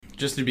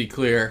just to be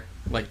clear,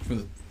 like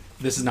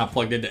this is not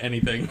plugged into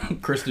anything.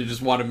 Krista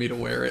just wanted me to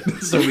wear it,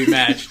 so we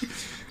matched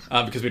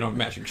because we don't have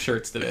matching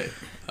shirts today.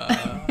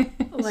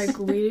 Like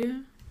we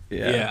do?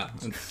 Yeah.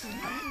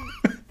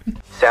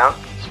 Sound,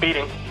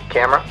 speeding,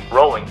 camera,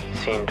 rolling.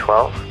 Scene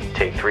 12,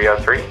 take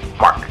 303,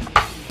 mark.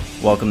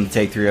 Welcome to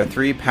Take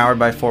 303, powered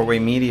by 4-Way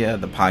Media,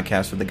 the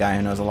podcast with the guy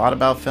who knows a lot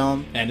about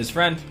film. And his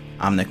friend.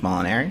 I'm Nick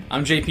Molinari.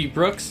 I'm JP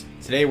Brooks.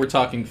 Today we're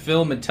talking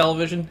film and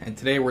television, and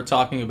today we're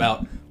talking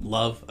about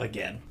Love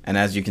Again. And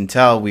as you can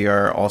tell, we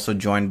are also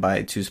joined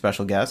by two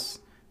special guests.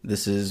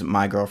 This is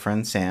my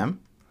girlfriend,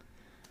 Sam.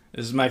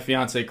 This is my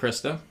fiance,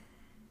 Krista.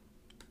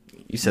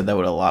 You said that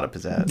with a lot of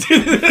pizzazz.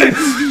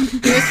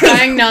 He was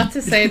trying not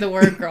to say the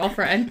word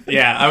girlfriend.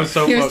 Yeah, I was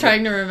so He was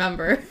trying to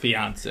remember.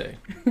 Fiance.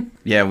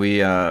 Yeah, we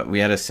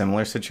had a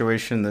similar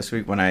situation this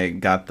week when I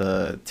got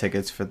the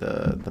tickets for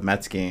the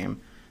Mets game.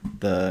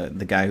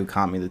 The guy who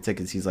caught me the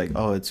tickets, he's like,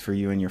 "Oh, it's for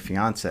you and your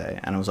fiance,"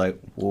 and I was like,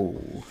 "Whoa,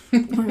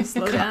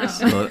 Slow down.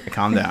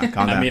 calm down."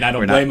 I mean, I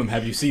don't blame him.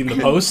 Have you seen the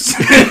posts?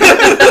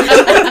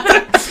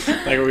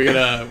 Like,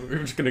 we're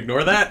just gonna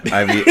ignore that?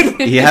 I mean,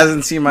 he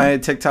hasn't seen my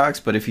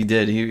TikToks, but if he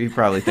did, he'd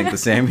probably think the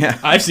same. Yeah,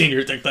 I've seen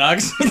your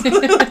TikToks.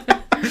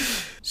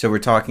 So we're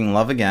talking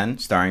Love Again,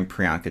 starring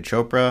Priyanka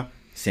Chopra,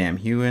 Sam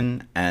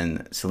Heughan,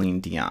 and Celine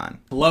Dion.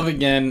 Love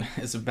Again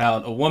is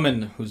about a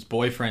woman whose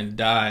boyfriend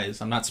dies.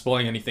 I'm not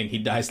spoiling anything. He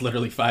dies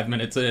literally 5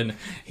 minutes in.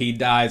 He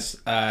dies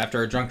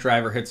after a drunk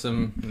driver hits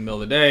him in the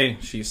middle of the day.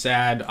 She's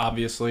sad,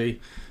 obviously.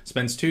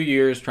 Spends 2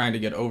 years trying to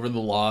get over the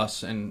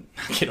loss and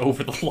get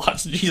over the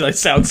loss. Jeez, I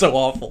sound so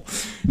awful.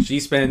 She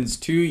spends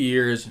 2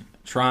 years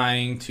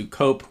trying to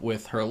cope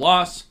with her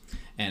loss.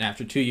 And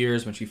after 2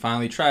 years, when she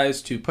finally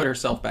tries to put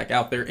herself back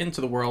out there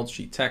into the world,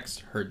 she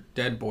texts her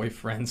dead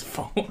boyfriend's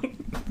phone.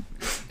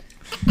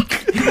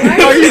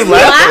 Why are you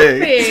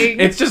laughing?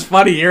 It's just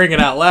funny hearing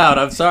it out loud.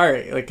 I'm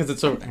sorry, because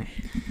it's so.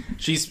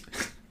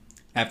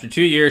 After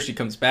 2 years, she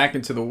comes back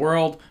into the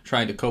world,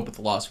 trying to cope with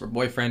the loss of her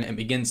boyfriend, and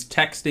begins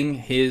texting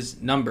his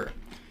number.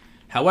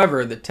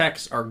 However, the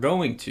texts are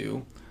going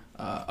to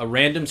a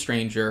random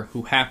stranger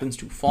who happens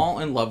to fall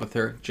in love with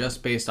her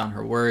just based on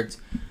her words.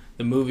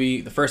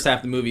 The first half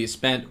of the movie is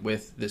spent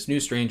with this new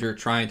stranger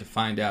trying to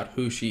find out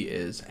who she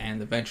is, and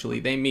eventually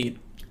they meet.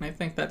 And I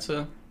think that's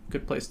a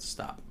good place to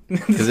stop.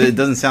 Because it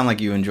doesn't sound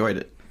like you enjoyed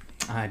it.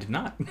 I did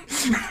not.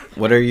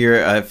 What are your,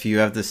 if you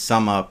have to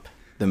sum up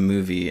the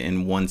movie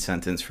in one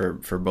sentence for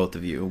both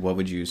of you, what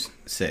would you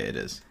say it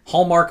is?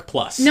 Hallmark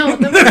Plus. No,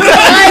 that was my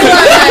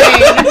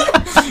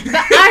line.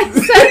 I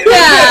said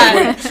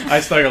that. I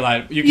stole your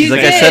line. You He's can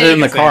like, say I said it in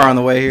You the can car say on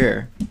the way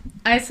here.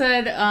 I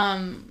said,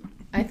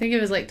 I think it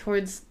was like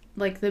towards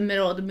like the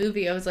middle of the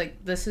movie. I was like,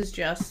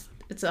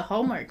 it's a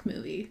Hallmark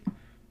movie.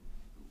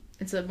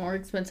 It's a more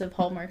expensive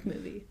Hallmark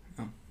movie.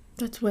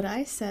 That's what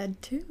I said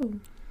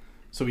too.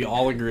 So we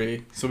all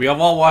agree. So we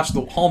have all watched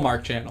the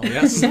Hallmark Channel,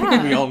 yes?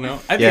 Yeah. We all know. I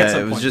think at Yeah, some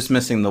it was point just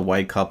missing the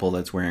white couple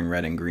that's wearing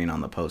red and green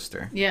on the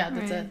poster. Yeah,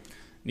 that's Right. it.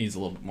 needs a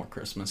little bit more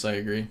Christmas, I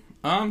agree.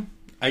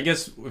 I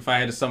guess if I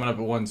had to sum it up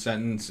in one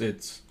sentence,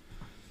 it's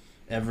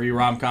every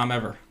rom-com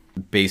ever.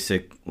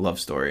 Basic love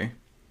story.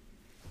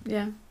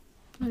 Yeah,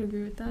 I'd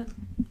agree with that.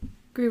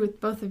 Agree with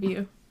both of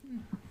you.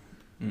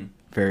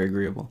 Very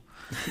agreeable.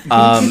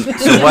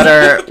 So what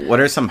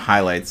are some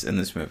highlights in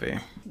this movie?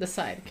 The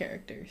side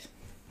characters.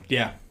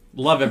 Yeah.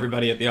 Love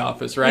everybody at the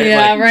office, right?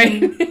 Yeah, Like,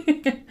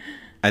 right.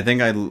 I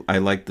think I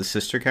like the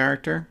sister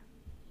character.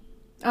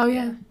 Oh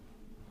yeah,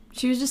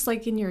 she was just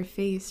like in your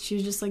face. She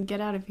was just like,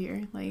 get out of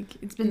here. Like,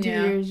 it's been 2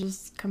 Yeah. years,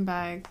 just come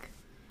back.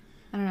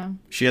 I don't know.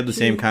 She had the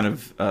same kind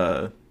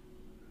of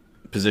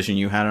position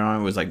you had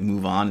on. It was like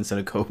move on instead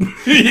of cope.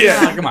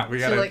 Yeah, come on. We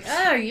She's gotta... like,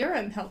 you're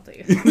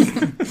unhealthy.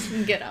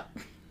 Get up.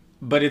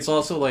 But it's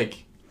also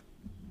like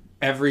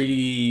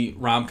every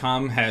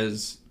rom-com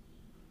has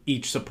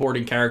each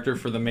supporting character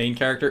for the main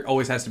character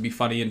always has to be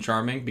funny and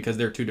charming because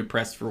they're too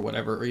depressed for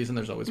whatever reason.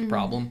 There's always a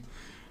problem.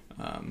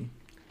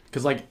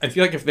 Because like I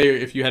feel like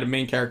if you had a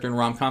main character in a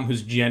rom-com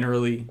who's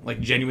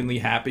genuinely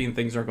happy and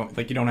things are going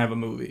like you don't have a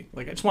movie.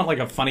 Like I just want like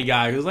a funny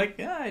guy who's like,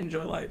 yeah, I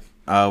enjoy life.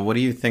 What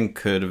do you think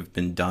could have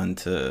been done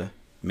to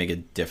make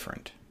it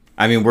different?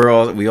 I mean,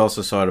 we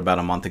also saw it about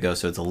a month ago,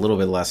 so it's a little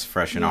bit less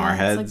fresh in Yeah, our it's,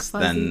 like, heads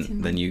fuzzy to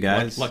me. than you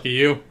guys. Lucky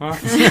you, huh?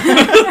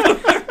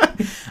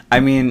 I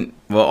mean,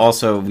 well,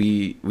 also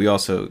we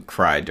also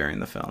cried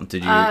during the film.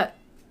 Did you? I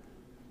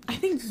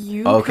think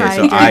you. Okay, cried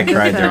so I during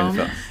cried the during the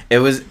film. It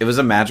was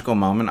a magical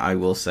moment, I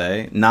will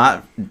say,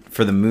 not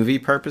for the movie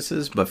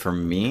purposes, but for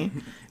me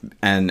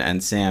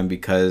and Sam,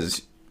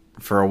 because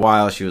for a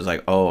while she was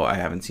like, "Oh, I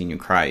haven't seen you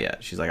cry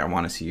yet." She's like, "I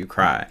want to see you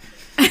cry,"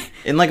 Not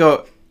in like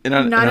a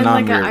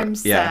non-weird- I'm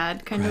yeah.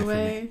 sad kind of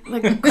way.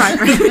 Like a cry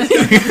for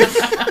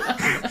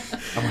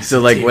me. So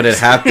like when it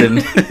happened,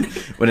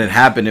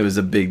 it was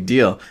a big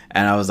deal,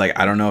 and I was like,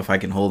 I don't know if I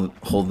can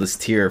hold this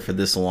tear for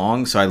this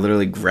long. So I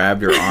literally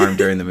grabbed her arm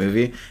during the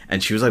movie,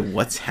 and she was like,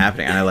 "What's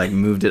happening?" And I like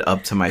moved it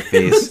up to my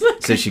face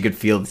so she could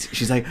feel.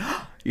 She's like,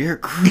 "You're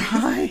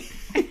crying."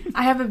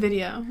 I have a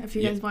video if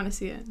you guys want to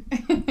see it.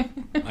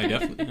 I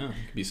definitely, yeah, it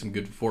could be some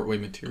good Fort Way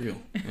material.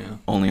 Yeah,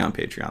 Only on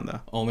Patreon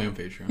though. only on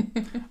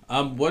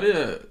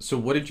Patreon. So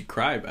what did you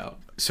cry about?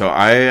 So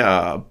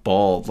I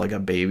bawled like a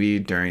baby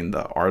during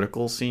the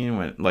article scene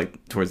when,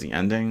 like, towards the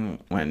ending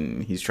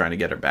when he's trying to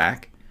get her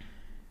back.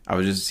 I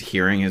was just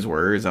hearing his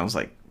words. I was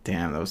like,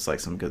 damn, that was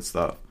like some good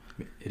stuff.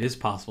 It is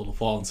possible to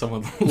fall in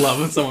love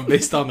with someone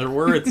based on their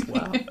words.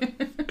 Wow.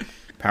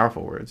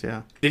 Powerful words,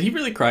 yeah. Did he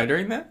really cry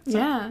during that?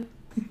 Yeah.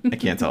 I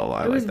can't tell a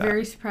lie It was like that.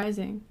 very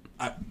surprising.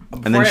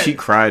 And then she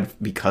cried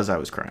because I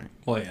was crying.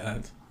 Well, yeah,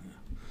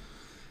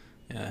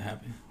 that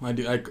happened.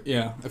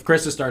 Yeah. If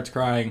Krista starts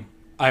crying,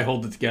 I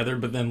hold it together,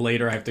 but then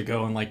later I have to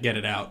go and like get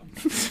it out.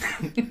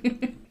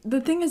 The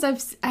thing is,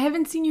 I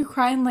haven't seen you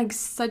cry in like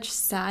such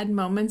sad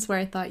moments where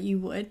I thought you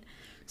would.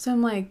 So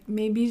I'm like,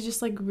 maybe he's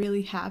just like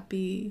really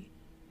happy,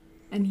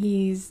 and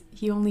he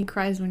only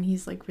cries when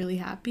he's like really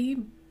happy.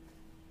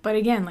 But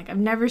again, like I've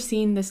never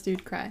seen this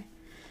dude cry.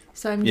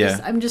 So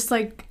I'm just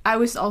like, I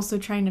was also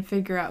trying to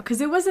figure out,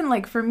 because it wasn't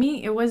like, for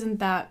me, it wasn't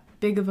that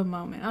big of a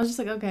moment. I was just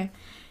like, okay.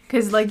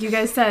 Because like you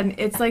guys said,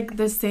 it's like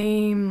the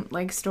same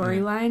like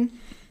storyline.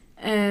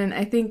 And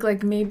I think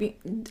like maybe,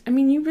 I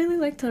mean, you really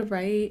like to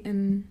write,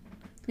 and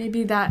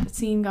maybe that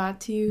scene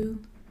got to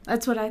you.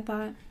 That's what I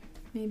thought,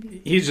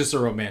 maybe. He's just a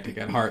romantic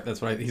at heart.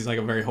 That's what he's like,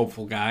 a very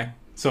hopeful guy.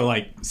 So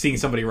like seeing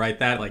somebody write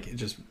that, like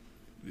it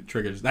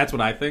triggers. That's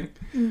what I think.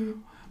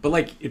 Mm. But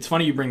like, it's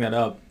funny you bring that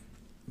up,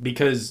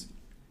 because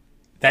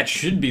that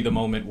should be the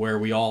moment where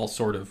we all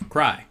sort of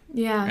cry.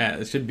 Yeah.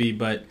 It should be,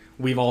 but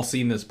we've all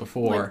seen this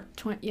before.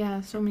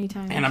 Like so many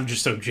times. And I'm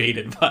just so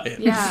jaded by it.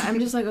 Yeah, I'm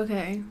just like,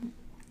 okay,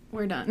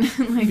 we're done.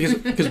 Like,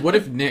 because what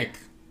if Nick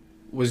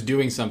was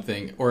doing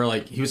something, or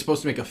like he was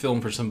supposed to make a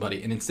film for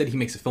somebody, and instead he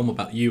makes a film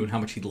about you and how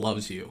much he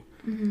loves you?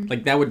 Mm-hmm.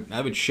 Like that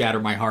would shatter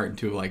my heart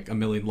into like a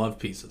million love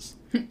pieces.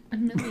 A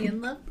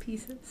million love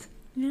pieces.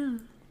 yeah.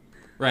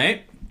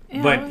 Right?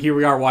 Yeah. But here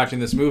we are watching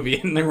this movie,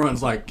 and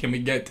everyone's like, "Can we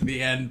get to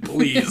the end,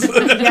 please?"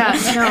 Yeah,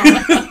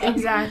 no,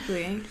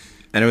 exactly.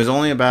 And it was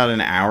only about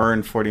an hour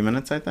and 40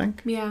 minutes, I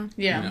think. Yeah.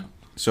 Yeah. You know.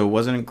 So it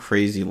wasn't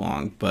crazy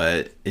long,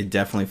 but it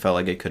definitely felt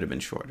like it could have been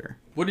shorter.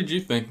 What did you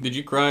think? Did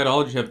you cry at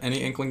all? Did you have any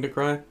inkling to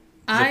cry?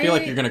 'Cause I feel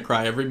like you're gonna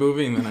cry every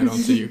movie, and then I don't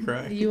see you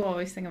cry. You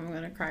always think I'm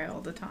going to cry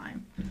all the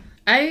time.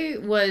 I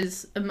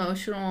was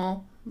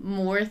emotional,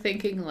 more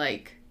thinking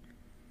like,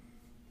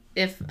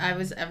 if I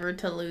was ever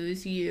to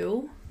lose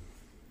you,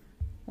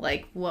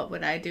 like, what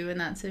would I do in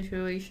that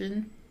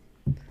situation?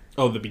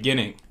 Oh, the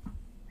beginning.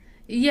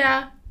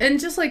 Yeah, and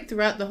just like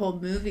throughout the whole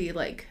movie,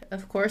 like,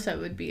 of course I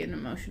would be an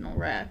emotional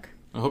wreck.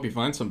 I hope you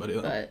find somebody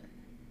though. But,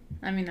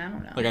 I mean, I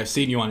don't know. Like I've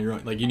seen you on your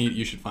own. Like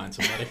you should find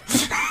somebody.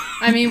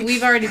 I mean,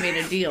 we've already made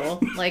a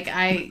deal. Like,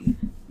 I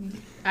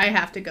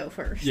have to go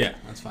first. Yeah,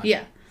 that's fine.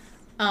 Yeah.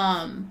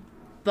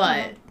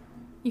 But,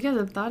 You guys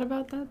have thought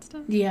about that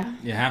stuff? yeah.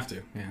 You have to.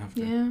 You have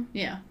to. Yeah.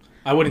 Yeah.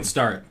 I wouldn't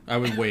start. I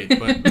would wait,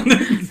 but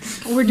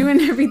We're doing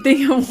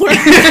everything at work.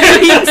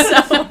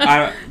 So.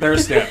 there are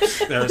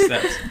steps. There are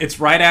steps.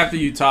 It's right after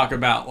you talk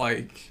about,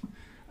 like,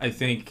 I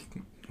think,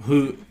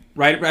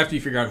 right after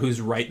you figure out who's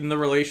right in the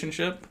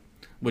relationship,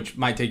 which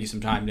might take you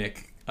some time,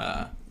 Nick.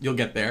 You'll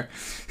get there.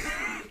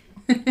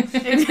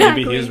 Exactly.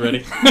 Maybe he is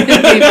ready.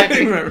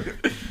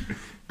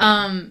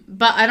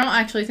 But I don't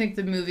actually think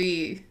the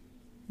movie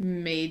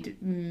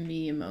made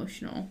me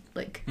emotional.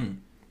 Like,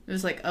 it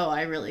was like, oh,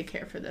 I really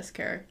care for this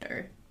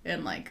character.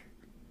 And, like,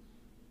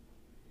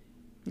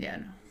 yeah,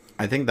 no.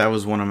 I think that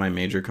was one of my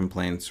major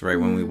complaints right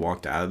when we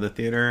walked out of the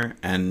theater,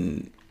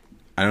 and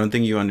I don't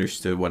think you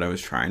understood what I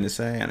was trying to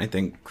say, and I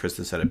think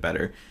Krista said it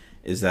better,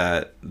 is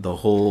that the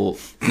whole...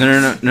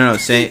 No.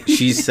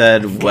 She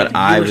said what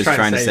I was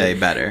trying to say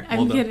better.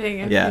 I'm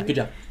kidding. Yeah. Kidding. Good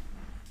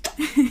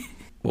job.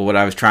 Well, what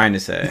I was trying to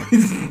say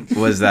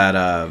was that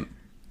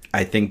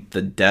I think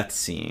the death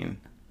scene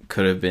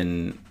could have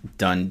been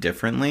done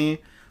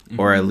differently,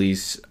 or at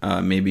least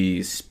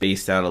maybe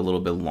spaced out a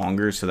little bit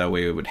longer, so that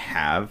way it would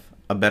have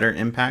a better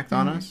impact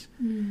on us.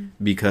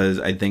 Because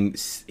I think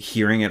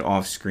hearing it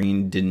off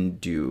screen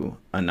didn't do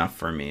enough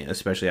for me,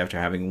 especially after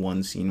having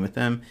one scene with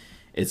them.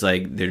 It's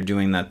like they're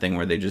doing that thing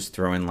where they just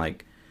throw in,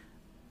 like,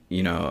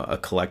 you know, a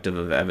collective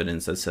of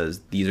evidence that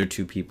says these are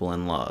two people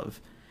in love,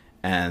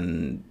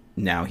 and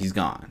now he's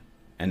gone,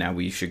 and now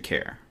we should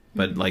care.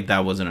 But like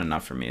that wasn't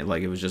enough for me.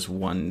 Like it was just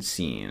one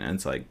scene, and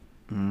it's like,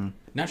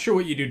 Not sure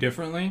what you do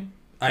differently.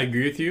 I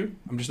agree with you.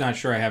 I'm just not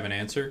sure I have an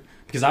answer.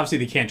 Because obviously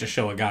they can't just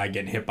show a guy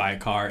getting hit by a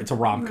car. It's a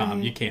rom-com.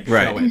 Right. You can't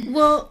Right. show it.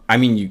 Well, I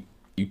mean,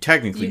 you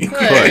technically You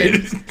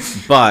could,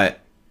 but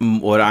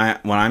what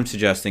I'm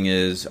suggesting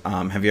is,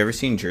 have you ever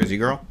seen Jersey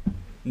Girl?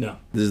 No.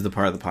 This is the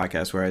part of the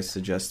podcast where I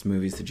suggest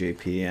movies to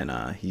JP,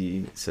 and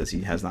he says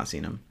he has not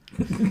seen them.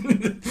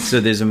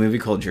 So there's a movie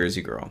called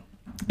Jersey Girl.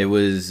 It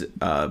was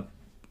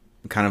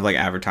kind of like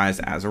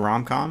advertised as a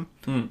rom-com.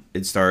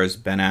 It stars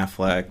Ben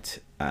Affleck,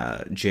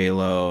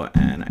 J-Lo,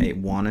 and I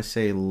want to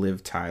say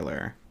Liv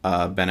Tyler.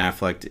 Ben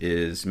Affleck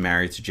is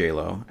married to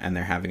J-Lo, and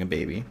they're having a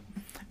baby.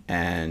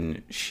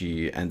 And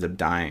she ends up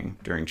dying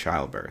during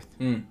childbirth.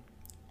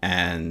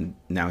 And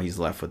now he's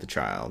left with a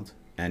child,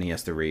 and he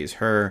has to raise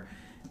her.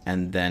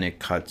 and then it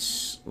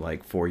cuts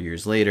like 4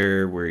 years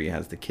later where he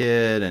has the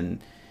kid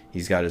and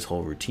he's got his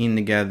whole routine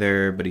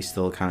together, but he's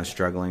still kind of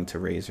struggling to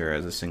raise her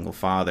as a single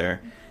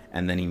father.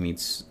 And then he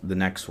meets the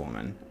next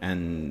woman,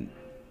 and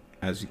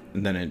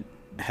then it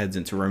heads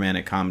into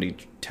romantic comedy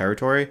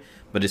territory,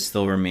 but it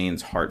still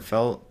remains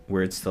heartfelt,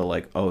 where it's still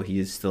like, oh, he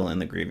is still in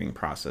the grieving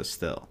process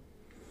still.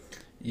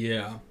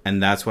 Yeah.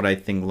 And that's what I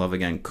think Love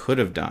Again could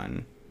have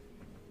done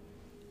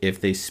if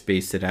they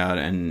spaced it out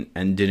and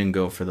didn't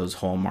go for those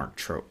Hallmark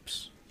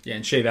tropes. Yeah,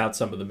 and shave out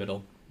some of the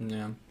middle.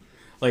 Yeah.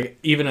 Like,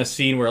 even a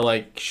scene where,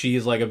 like,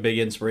 she's, like, a big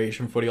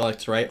inspiration for what he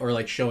likes to write, or,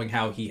 like, showing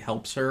how he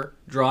helps her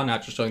draw,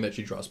 not just showing that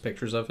she draws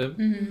pictures of him.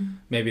 Mm-hmm.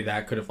 Maybe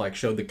that could have, like,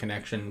 showed the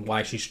connection,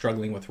 why she's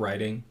struggling with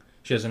writing.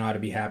 She doesn't know how to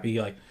be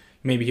happy. Like,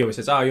 maybe he always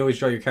says, oh, you always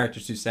draw your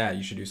characters too sad.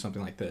 You should do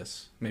something like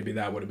this. Maybe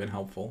that would have been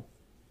helpful.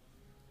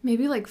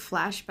 Maybe like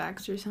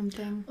flashbacks or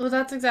something. Well,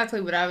 that's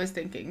exactly what I was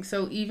thinking.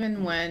 So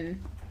even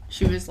when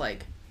she was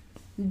like,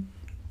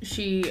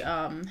 she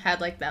had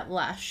like that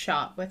last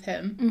shot with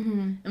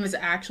him and was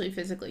actually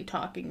physically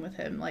talking with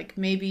him, like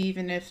maybe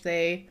even if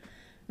they,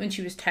 when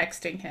she was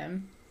texting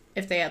him,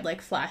 if they had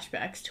like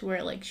flashbacks to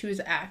where like she was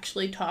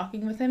actually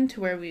talking with him, to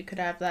where we could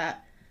have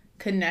that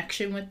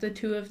connection with the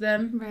two of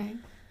them. Right.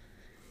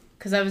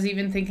 Because I was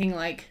even thinking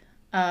like,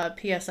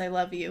 P.S. I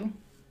love you.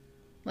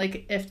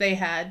 Like if they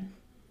have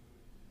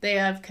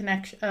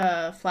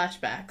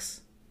flashbacks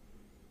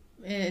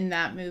in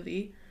that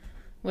movie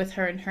with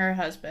her and her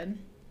husband,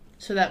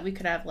 so that we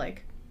could have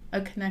like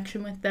a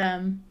connection with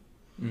them.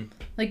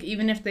 Like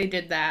even if they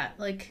did that,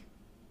 like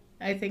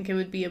I think it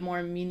would be a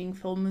more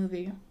meaningful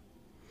movie.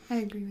 I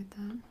agree with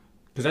that.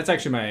 Because that's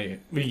actually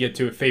we get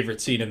to a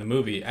favorite scene in the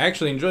movie. I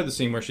actually enjoyed the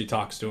scene where she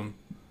talks to him,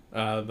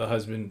 the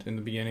husband, in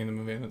the beginning of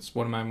the movie. That's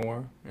one of my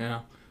more,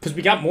 because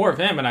we got more of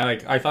him, and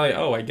I thought, like,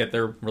 oh, I get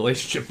their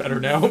relationship better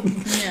now.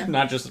 Yeah.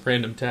 Not just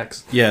random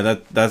text. Yeah,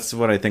 that's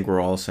what I think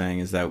we're all saying,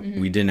 is that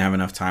we didn't have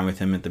enough time with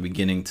him at the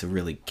beginning to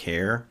really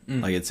care.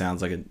 Like, it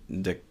sounds like a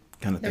dick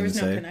kind of There thing was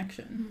to no say.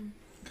 connection.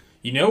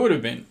 You know what would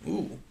have been,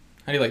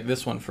 how do you like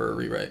this one for a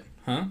rewrite?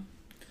 Huh?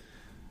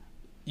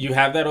 You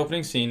have that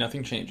opening scene,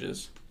 nothing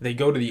changes. They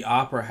go to the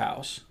opera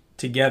house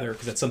together,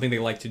 because that's something they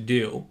like to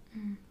do.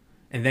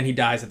 And then he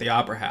dies at the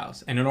opera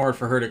house. And in order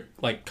for her to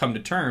like come to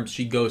terms,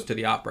 she goes to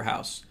the opera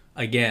house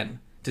again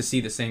to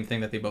see the same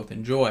thing that they both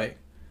enjoy.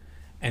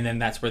 And then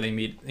that's where they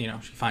meet,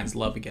 she finds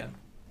love again.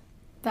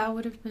 That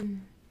would have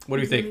been... What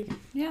do you think? I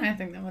Yeah.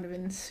 think that would have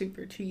been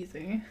super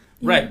cheesy.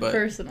 Right, but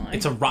personally,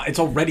 it's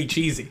already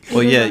cheesy.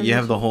 Well, yeah, you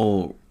have the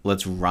whole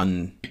let's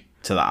run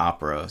to the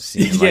opera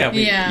scene. Yeah, Like,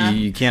 Yeah.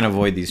 You can't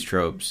avoid these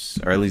tropes,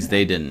 or at least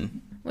they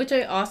didn't. which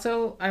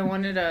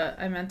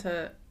I meant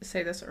to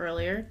say this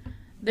earlier.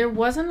 There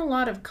wasn't a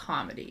lot of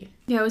comedy.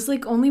 Yeah, it was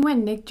like only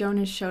when Nick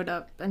Jonas showed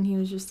up and he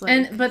was just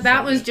like... But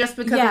that was just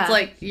because Yeah. it's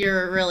like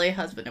you're really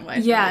husband and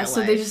wife. yeah, in real so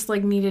life. they just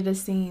like needed a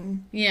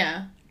scene.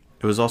 Yeah.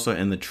 It was also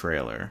in the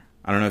trailer.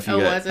 I don't know if you Oh,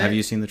 guys, was it? have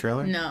you seen the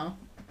trailer? No.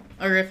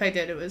 Or if I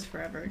did, it was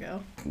forever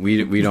ago.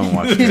 We don't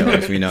watch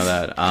trailers. We know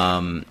that.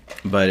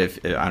 But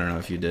I don't know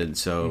if you did.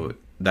 So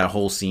that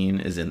whole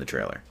scene is in the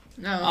trailer.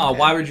 No. Oh, okay.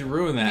 why would you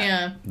ruin that?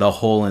 Yeah. The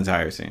whole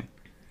entire scene.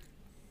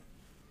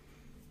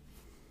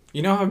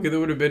 You know how good it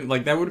would have been?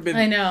 Like, that would have been...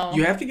 I know.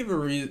 You have to give a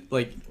reason...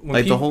 Like, when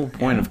Like the people- whole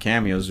point of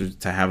cameos is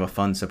to have a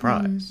fun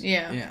surprise.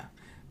 Yeah. Yeah.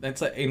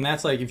 That's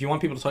like, if you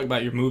want people to talk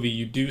about your movie,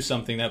 you do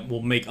something that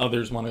will make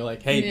others want to,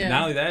 like, hey, Yeah.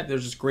 not only that,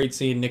 there's this great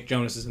scene, Nick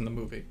Jonas is in the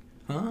movie.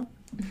 Huh?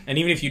 And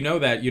even if you know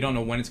that, you don't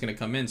know when it's going to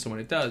come in, so when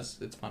it does,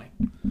 it's funny.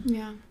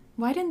 Yeah.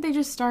 Why didn't they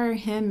just star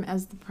him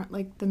as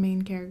the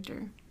main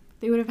character?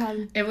 They would have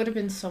had... It would have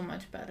been so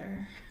much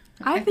better.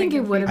 I think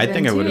it if would have I been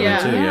think it would have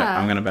Yeah. been too. Yeah. Yeah.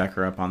 I'm gonna back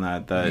her up on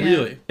that. That Yeah.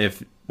 Really?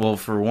 well,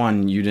 for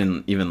one, you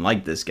didn't even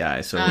like this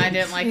guy, so I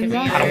didn't like him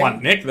Exactly. either. I don't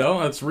want Nick, though.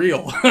 That's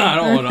real. I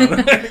don't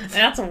want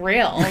That's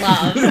real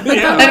love.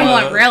 Yeah, I don't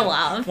want real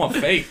love. I want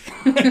fake.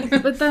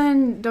 But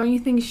then, don't you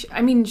think...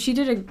 I think she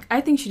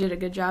did a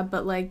good job,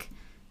 but, like,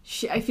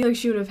 I feel like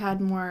she would have had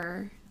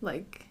more,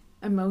 like,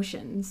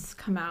 emotions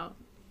come out.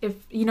 If,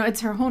 it's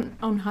her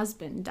own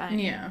husband dying.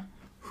 Yeah.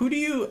 Who do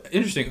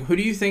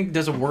you think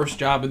does a worse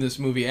job in this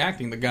movie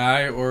acting, the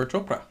guy or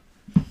Chopra?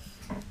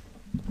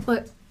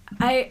 But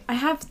I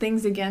have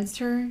things against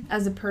her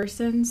as a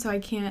person, so I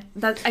can't...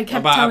 I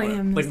kept telling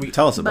him Like, this, we,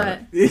 tell us about but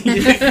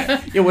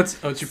it. yeah,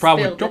 what's your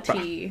problem Spill with the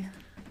Chopra? tea.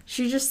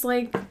 she just,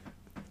 like...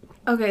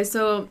 Okay,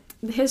 so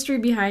the history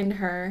behind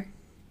her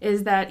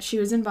is that she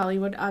was in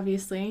Bollywood,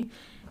 obviously,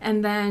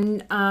 and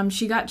then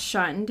she got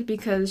shunned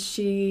because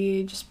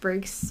she just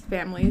breaks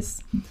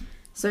families.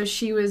 So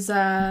she was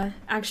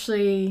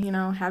actually,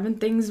 having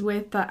things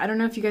with... I don't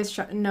know if you guys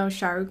know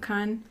Shah Rukh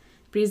Khan,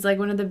 but he's, like,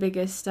 one of the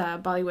biggest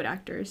Bollywood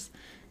actors.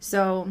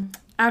 So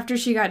after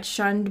she got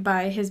shunned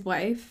by his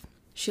wife,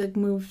 she, like,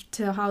 moved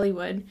to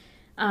Hollywood.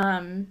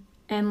 And,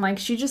 like,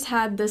 she just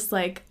had this,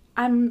 like,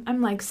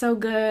 I'm like, so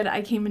good.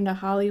 I came into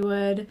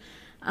Hollywood.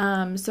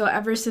 So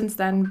ever since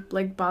then,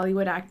 like,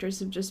 Bollywood actors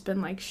have just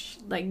been, like,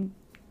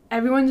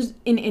 everyone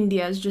in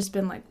India has just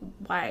been, like,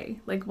 why?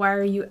 Like, why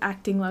are you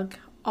acting, like,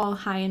 all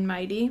high and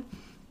mighty?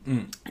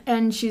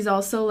 And she's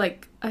also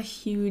like a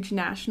huge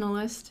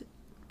nationalist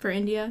for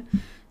India.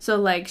 So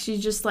like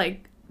she's just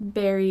like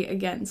very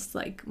against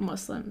like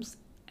Muslims.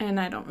 And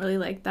I don't really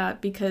like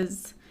that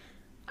because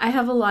I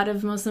have a lot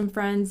of Muslim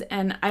friends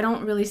and I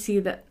don't really see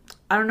that.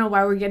 I don't know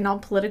why we're getting all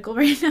political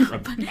right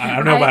now. I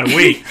don't know about a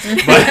week,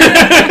 but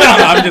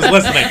I'm just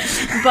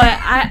listening. But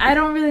I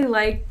don't really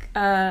like,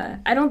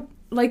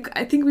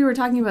 I think we were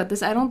talking about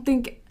this. I don't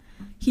think,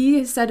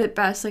 he said it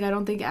best, like, I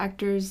don't think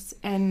actors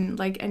and,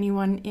 like,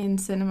 anyone in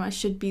cinema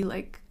should be,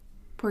 like,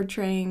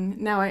 portraying,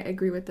 now I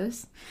agree with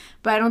this,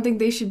 but I don't think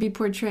they should be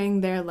portraying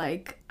their,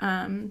 like,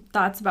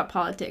 thoughts about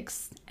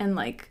politics and,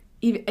 like,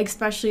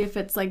 especially if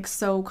it's, like,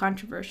 so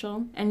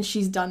controversial. And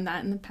she's done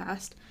that in the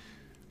past.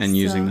 And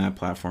using that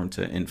platform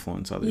to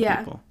influence other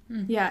people.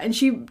 Yeah, and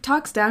she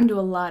talks down to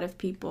a lot of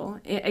people,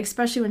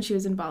 especially when she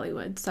was in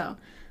Bollywood, so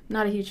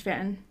not a huge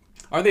fan.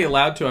 Are they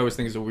allowed to? I always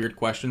think is a weird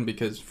question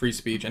because free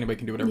speech, anybody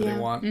can do whatever they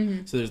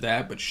want. So there's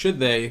that. But should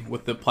they,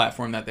 with the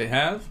platform that they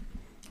have?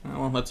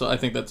 Well, I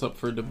think that's up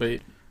for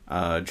debate.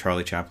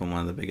 Charlie Chaplin,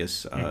 one of the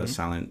biggest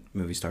silent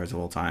movie stars of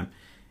all time.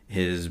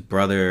 His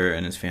brother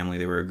and his family,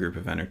 they were a group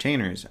of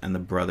entertainers, and the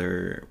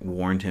brother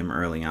warned him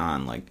early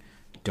on, like,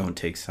 don't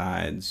take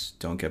sides,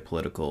 don't get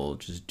political,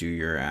 just do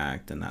your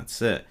act, and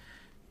that's it.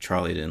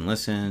 Charlie didn't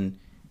listen.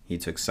 He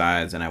took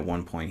sides, and at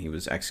one point he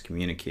was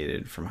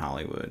excommunicated from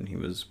Hollywood. He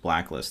was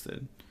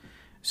blacklisted.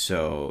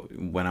 So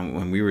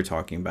when we were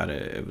talking about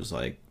it, it was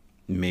like,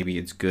 maybe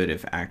it's good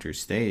if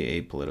actors stay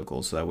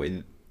apolitical, so that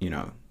way, you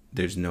know,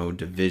 there's no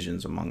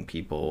divisions among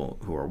people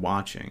who are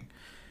watching.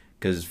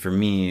 Because for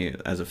me,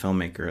 as a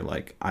filmmaker,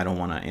 like, I don't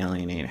want to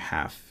alienate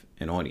half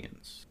an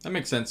audience. That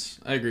makes sense.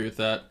 I agree with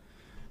that.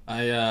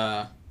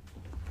 I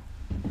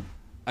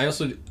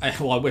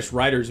wish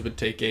writers would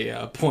take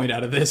a point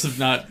out of this, if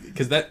not,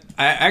 because I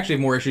actually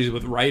have more issues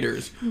with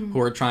writers who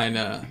are trying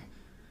to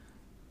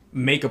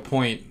make a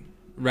point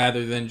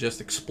rather than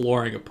just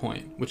exploring a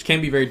point, which can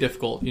be very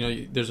difficult. You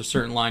know, there's a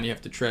certain line you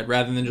have to tread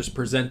rather than just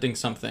presenting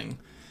something.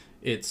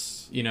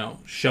 It's, you know,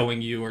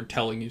 showing you or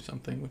telling you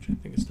something, which I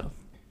think is tough.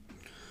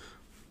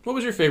 What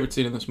was your favorite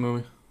scene in this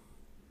movie?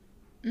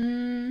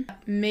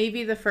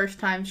 Maybe the first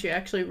time she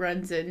actually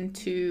runs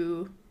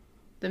into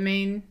the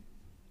main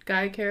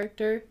guy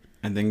character.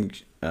 I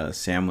think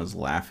Sam was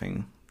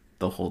laughing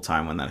the whole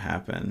time when that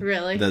happened.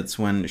 Really? That's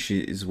when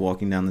she's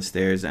walking down the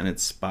stairs and it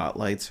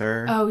spotlights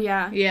her. Oh,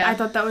 yeah. Yeah. I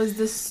thought that was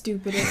the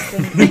stupidest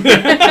thing.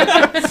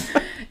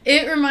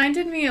 It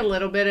reminded me a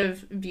little bit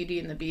of Beauty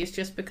and the Beast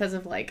just because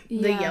of, like,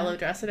 the yellow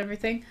dress and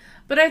everything.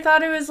 But I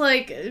thought it was,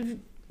 like,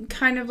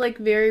 kind of, like,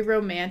 very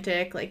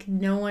romantic. Like,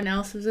 no one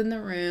else was in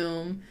the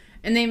room.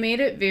 And they made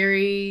it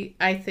very,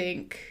 I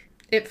think,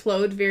 it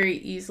flowed very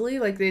easily.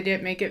 Like, they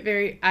didn't make it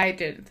very, I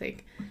didn't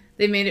think.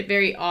 They made it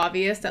very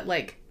obvious that,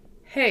 like,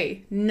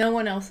 hey, no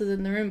one else is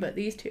in the room but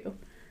these two.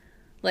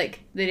 Like,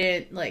 they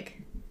didn't,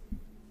 like,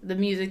 the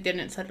music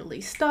didn't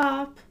suddenly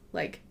stop.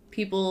 Like,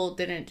 people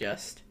didn't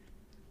just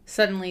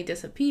suddenly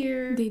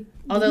disappear.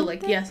 Although,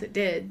 like, yes, it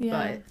did,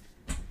 but...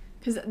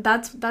 Because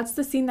that's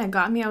the scene that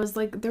got me. I was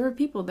like, there were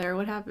people there.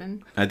 What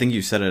happened? I think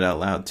you said it out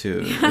loud,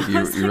 too.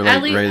 You were,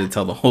 like, ready to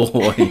tell the whole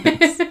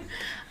audience.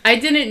 I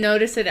didn't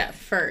notice it at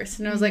first.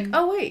 And I was like,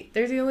 oh, wait,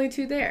 there's the only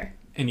two there.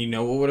 And you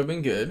know what would have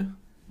been good?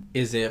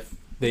 Is if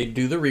they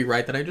do the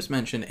rewrite that I just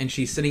mentioned, and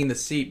she's sitting in the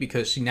seat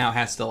because she now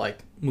has to, like,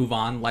 move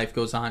on. Life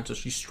goes on, so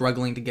she's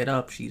struggling to get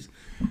up. She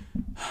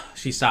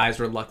sighs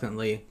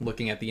reluctantly,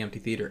 looking at the empty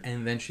theater,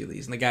 and then she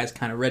leaves. And the guy's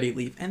kind of ready to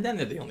leave, and then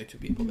they're the only two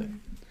people there.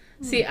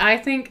 See, I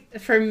think,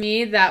 for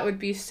me, that would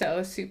be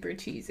so super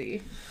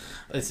cheesy.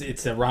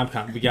 It's a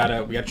rom-com. We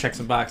gotta check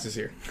some boxes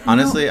here.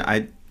 Honestly,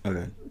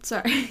 okay.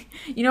 Sorry.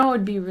 You know what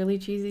would be really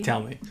cheesy?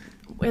 Tell me.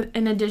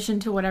 In addition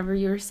to whatever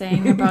you were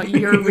saying about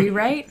your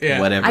rewrite,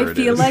 Whatever I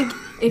feel like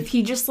if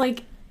he just,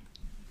 like,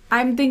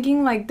 I'm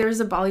thinking, like, there's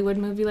a Bollywood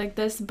movie like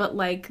this, but,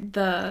 like,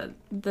 the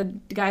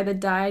guy that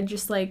died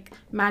just, like,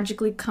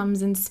 magically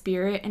comes in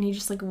spirit and he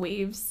just, like,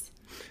 waves.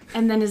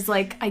 And then is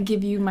like, I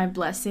give you my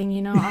blessing,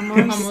 you know,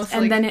 almost.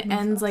 And like, then it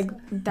ends like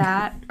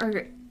that.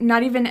 Or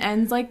not even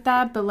ends like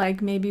that, but,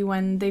 like, maybe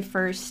when they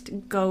first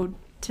go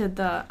to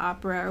the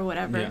opera or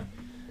whatever. Yeah.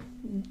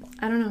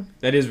 I don't know.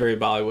 That is very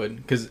Bollywood.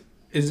 Because,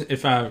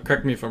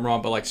 correct me if I'm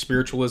wrong, but, like,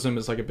 spiritualism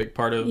is, like, a big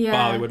part of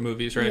Bollywood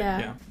movies, right?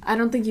 Yeah. I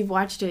don't think you've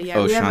watched it yet.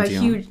 Oh, we have Shanti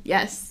a huge...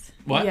 Yes.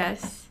 What?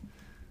 Yes.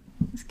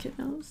 This kid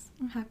knows.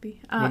 I'm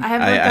happy. I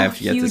have like a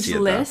huge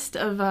list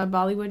of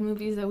Bollywood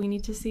movies that we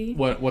need to see.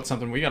 What's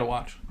something we gotta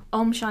watch?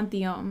 Om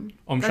Shanti Om.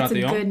 Shanti That's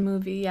a Om? good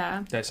movie,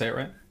 yeah. Did I say it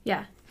right?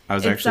 Yeah. I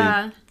was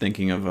actually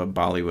thinking of a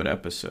Bollywood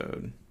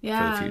episode for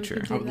the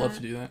future. I would love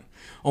to do that.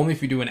 Only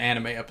if you do an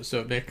anime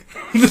episode, Nick.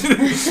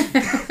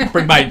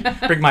 bring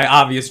my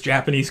obvious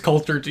Japanese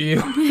culture to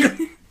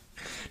you.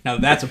 Now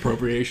that's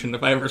appropriation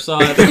if I ever saw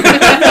it.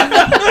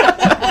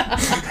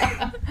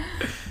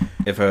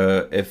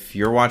 If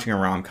you're watching a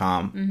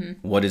rom-com,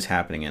 what is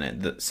happening in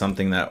it?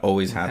 Something that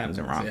always happens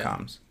in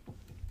rom-coms. Yeah.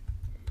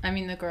 I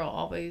mean, the girl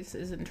always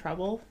is in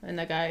trouble, and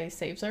the guy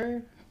saves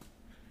her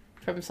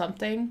from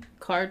something.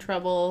 Car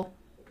trouble.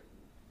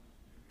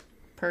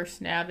 purse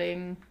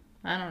nabbing.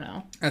 I don't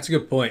know. That's a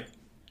good point.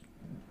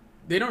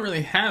 They don't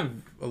really have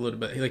a little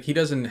bit. Like, he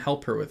doesn't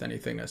help her with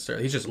anything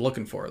necessarily. He's just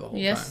looking for her the whole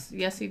time.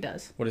 Yes, he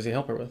does. What does he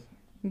help her with?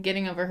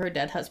 Getting over her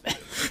dead husband.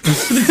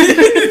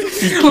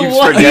 Keeps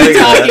What are you forgetting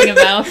that. talking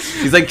about?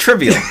 He's like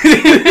trivial.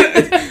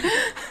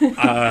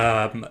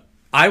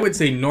 I would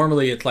say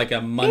normally it's like a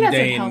He doesn't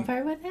mundane. help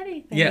her with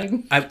anything.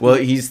 Yeah. Well,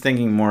 he's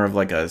thinking more of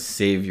like a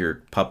save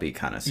your puppy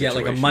kind of Yeah,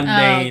 situation. like a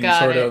mundane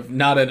got sort it. of,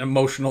 not an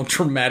emotional,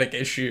 traumatic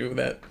issue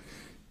that.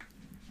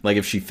 Like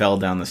if she fell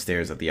down the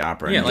stairs at the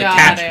opera. Yeah, and like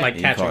Got it. like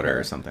he catching caught her her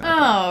or something. Like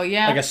that. Oh,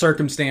 yeah. Like a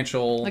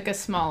circumstantial. Like a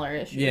smaller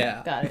issue.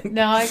 Yeah. Got it.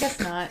 No, I guess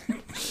not.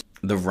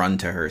 The run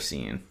to her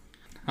scene.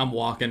 I'm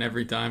walking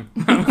every time.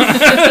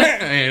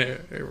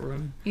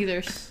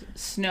 Either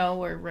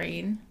snow or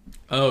rain.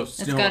 Oh,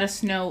 It's got to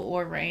snow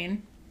or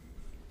rain.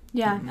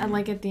 Yeah, and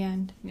like at the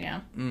end.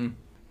 Yeah.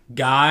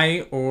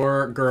 guy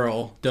or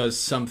girl does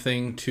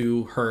something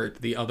to hurt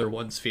the other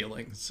one's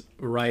feelings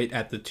right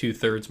at the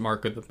 2/3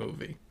 mark of the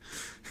movie.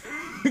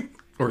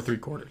 Or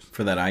 3/4.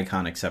 For that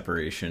iconic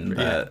separation,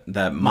 Yeah.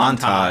 that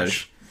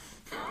montage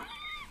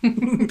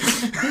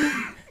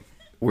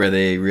where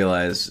they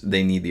realize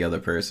they need the other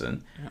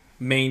person.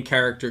 Main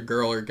character,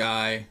 girl or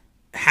guy,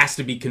 has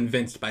to be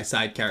convinced by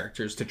side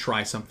characters to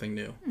try something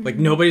new. Like,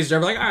 nobody's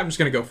ever like, I'm just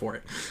going to go for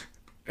it.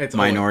 It's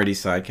Minority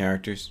side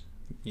characters.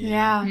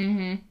 Yeah.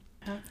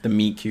 The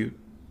meet cute.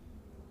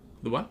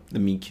 The what? The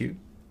meet cute.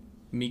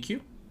 Meet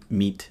cute?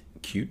 Meet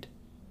cute.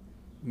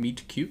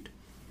 Meet cute?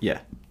 Yeah.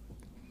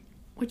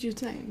 What you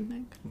saying,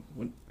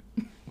 Nick?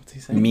 What's he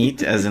saying?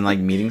 Meet as in like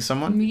meeting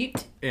someone.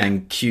 Meat. Yeah.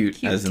 And cute,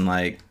 Cute. as in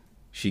like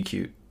she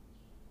cute.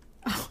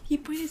 Oh, he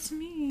pointed to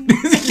me.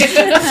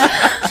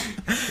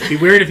 It'd be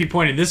weird if he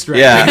pointed this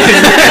direction. Yeah.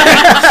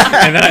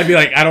 And then I'd be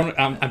like,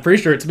 I'm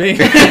pretty sure it's me.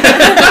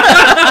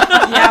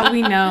 Yeah,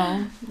 we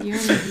know.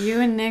 You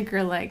and Nick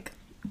are like.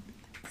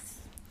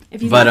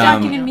 If he's But, not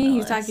talking to on me, the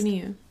he's list. talking to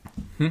you.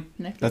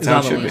 Nick That's is how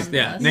it on the should be. list.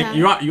 Yeah, list. Nick,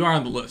 Yeah. you are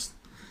on the list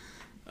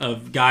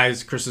of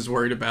guys Chris is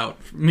worried about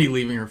me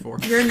leaving her for.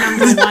 You're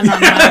number one on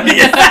my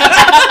list.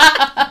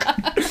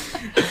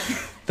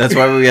 That's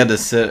why we had to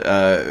sit.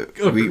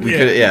 We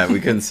Yeah. we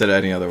couldn't sit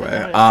any other way.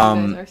 You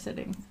guys are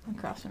sitting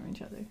across from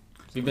each other.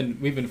 We've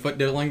been foot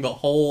diddling the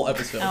whole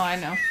episode, Oh, I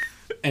know.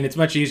 and it's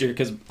much easier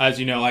because, as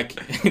you know,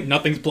 like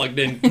nothing's plugged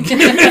in.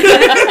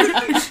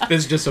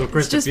 This is just so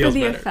Chris Just for feels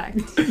the better.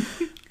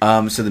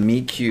 effect. So the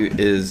meet cute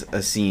is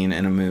a scene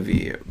in a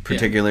movie,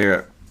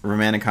 particularly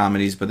romantic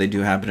comedies, but they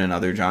do happen in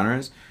other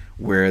genres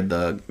where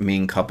the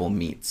main couple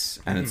meets,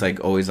 and it's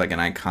like always like an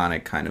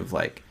iconic kind of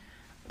like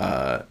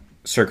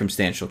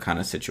circumstantial kind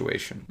of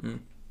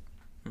situation.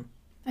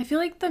 I feel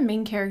like the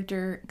main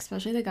character,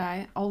 especially the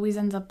guy, always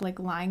ends up like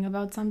lying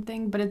about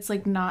something, but it's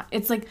like not.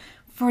 It's like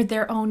for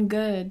their own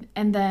good,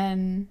 and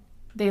then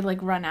they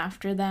like run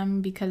after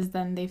them because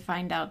then they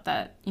find out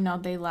that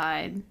they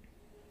lied,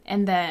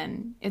 and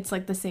then it's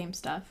like the same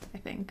stuff. I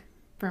think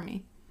for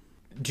me.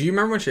 Do you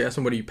remember when she asked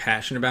him what are you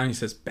passionate about? And he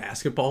says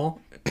basketball,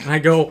 and I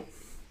go,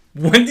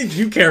 when did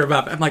you care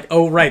about that? I'm like,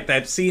 oh right,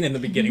 that scene in the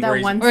beginning That where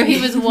he's, one Or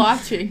he was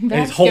watching. and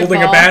he's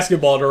holding a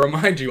basketball to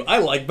remind you, I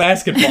like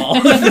basketball.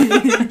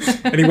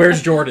 And he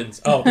wears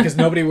Jordans. Oh, because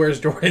nobody wears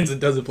Jordans and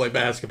doesn't play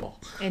basketball.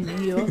 in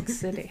New York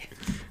City.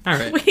 All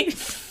right.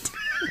 Wait.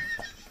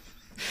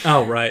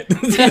 Oh, right.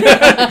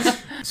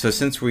 So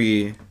since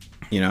we,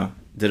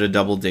 did a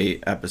double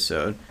date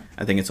episode,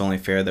 I think it's only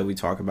fair that we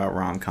talk about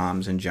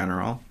rom-coms in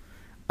general.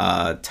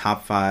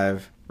 Top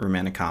 5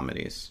 romantic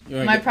comedies.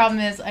 My problem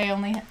is I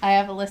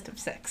have a list of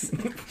 6.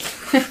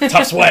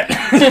 Tough sweat.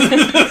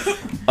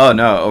 Oh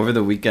no! Over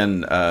the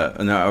weekend,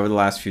 over the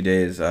last few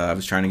days, I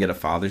was trying to get a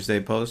Father's Day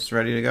post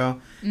ready to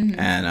go,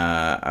 and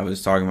I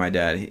was talking to my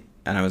dad,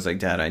 and I was like,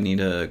 "Dad, I need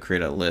to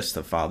create a list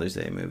of Father's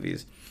Day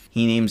movies."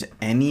 He names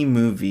any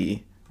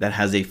movie that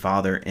has a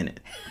father in it.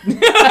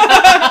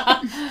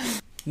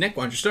 Nick,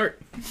 why don't you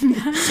start?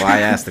 So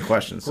I asked the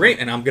questions. Great,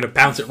 and I'm going to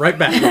bounce it right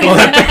back. No,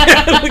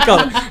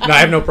 I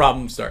have no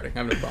problem starting.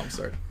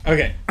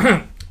 Okay.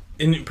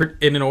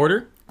 In an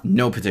order?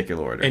 No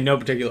particular order. In no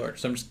particular order.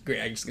 So I'm just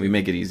We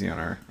make it easy on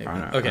Okay,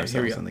 ourselves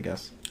here we go. and the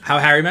guests. How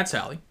Harry Met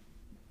Sally.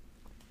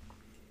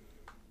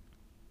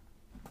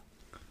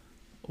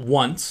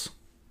 Once.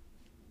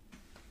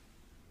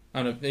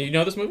 I don't know. You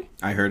know this movie?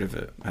 I heard of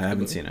it. I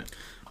haven't seen it.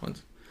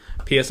 Once.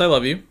 P.S. I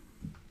Love You.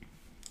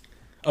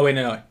 Oh, wait,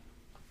 no.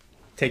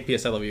 Take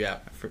P.S. I Love You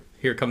out.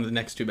 Here come the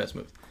next 2 best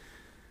movies.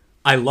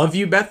 I Love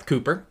You, Beth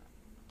Cooper.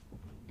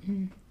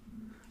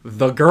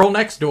 The Girl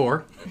Next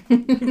Door.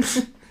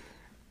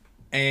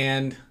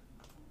 And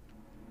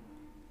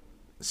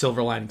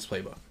Silver Linings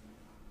Playbook.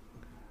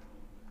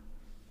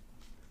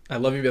 I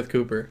Love You, Beth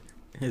Cooper.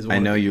 I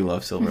know you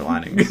love Silver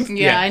Linings.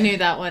 Yeah, I knew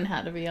that one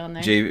had to be on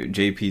there.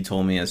 JP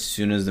told me as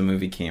soon as the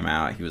movie came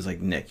out, he was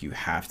like, "Nick, you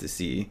have to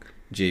see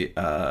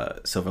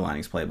Silver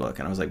Linings Playbook."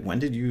 And I was like, "When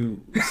did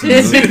you see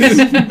movies?"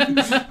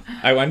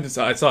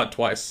 I saw it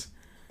twice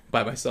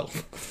by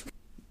myself.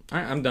 All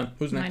right, I'm done.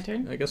 Who's My next?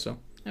 turn? I guess so.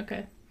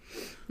 Okay.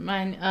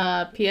 Mine,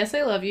 P.S.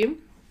 I Love You.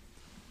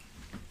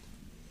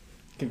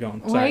 Keep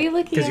going. Why Sorry. are you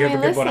looking Because at you have my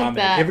a good list one like on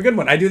there. that? You have a good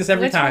one. I do this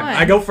every Which time. one?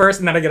 I go first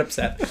and then I get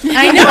upset.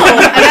 I know.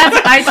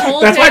 I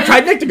told That's him. why I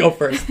tried Nick to go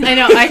first. I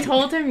know. I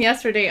told him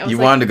yesterday. I was You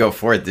like, wanted to go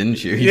for it,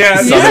 didn't you? Yeah.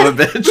 Son of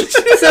a bitch.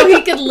 so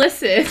he could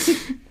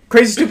listen.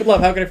 Crazy Stupid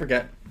Love. How could I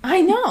forget? I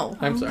know.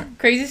 I'm sorry.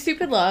 Crazy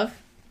Stupid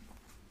Love.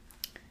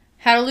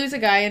 How to Lose a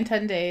Guy in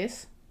 10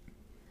 Days.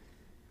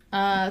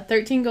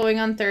 13 Going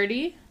on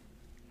 30.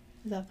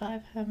 Is that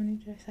 5? How many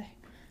did I say?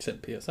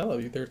 Said P.S. I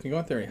love you. 13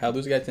 going 30. How to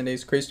Lose a Guy in 10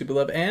 Days. Crazy Stupid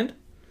Love and.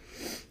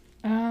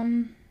 I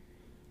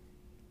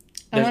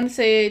There's- want to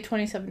say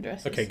 27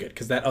 Dresses. Okay, good.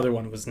 Because that other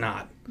one was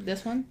not.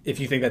 This one? If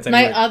you think that's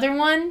My anywhere. other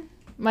one,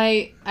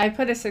 I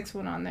put a 6th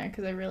one on there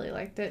because I really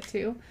liked it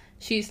too.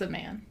 She's the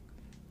Man.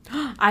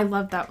 I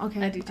love that.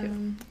 Okay. I do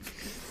too.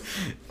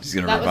 She's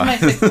gonna That was my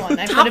revise. 6th one.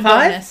 I put Top a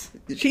five? bonus.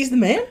 She's the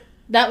man?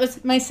 That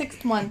was my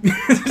 6th one. But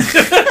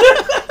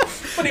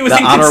it was The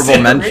in honorable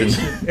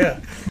consideration. mention. Yeah.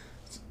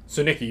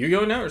 So, Nikki, you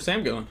going now or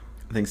Sam going?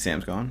 I think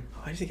Sam's gone.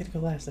 Why does he get to go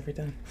last every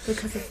time?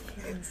 Because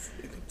it's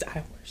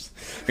Hours.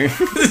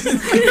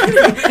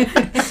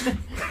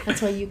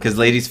 That's why you. Because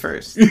ladies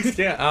first.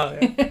 Yeah.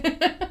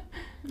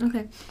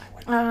 Okay.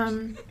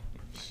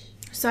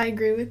 So I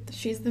agree with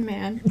She's the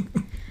Man.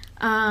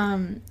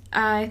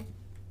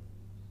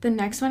 The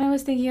next one I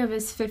was thinking of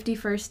is 50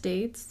 First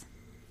Dates.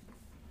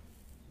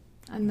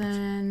 And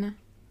then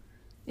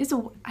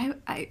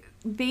I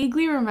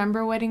vaguely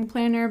remember Wedding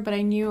Planner, but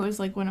I knew it was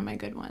like one of my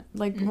good ones,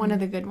 like one of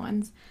the good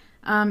ones.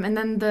 And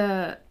then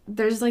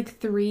there's like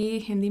 3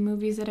 Hindi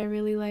movies that I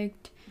really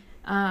liked.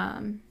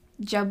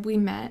 Jab We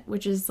Met,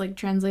 which is like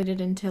translated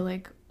into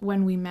like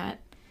When We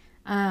Met.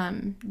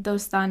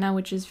 Dostana,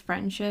 which is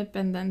friendship,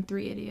 and then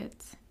 3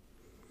 Idiots.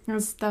 That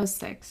was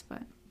 6,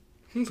 but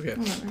That's okay.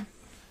 whatever.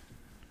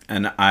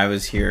 And I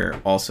was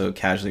here also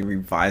casually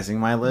revising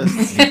my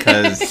list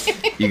because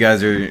you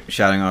guys are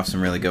shouting off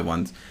some really good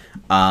ones.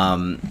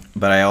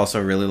 But I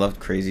also really loved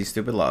Crazy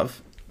Stupid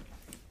Love.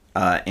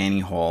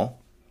 Annie Hall,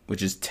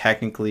 which is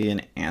technically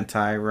an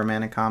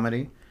anti-romantic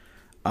comedy.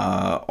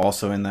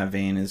 Also in that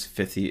vein is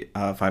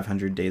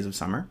 500 Days of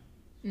Summer.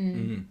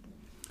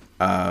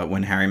 Mm-hmm.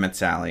 When Harry Met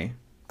Sally,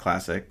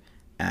 classic.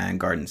 And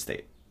Garden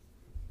State.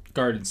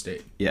 Garden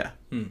State. Yeah.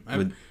 I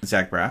With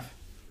Zach Braff.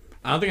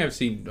 don't think I've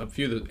seen a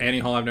few of the Annie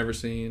Hall I've never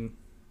seen.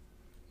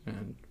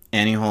 And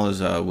Annie Hall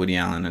is Woody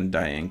Allen and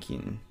Diane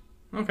Keaton.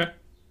 okay.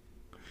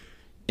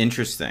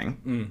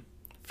 Interesting.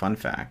 Fun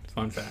fact.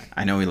 Fun fact.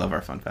 I know we love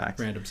our fun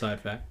facts. Random side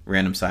fact.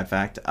 Random side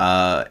fact.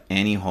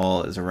 Annie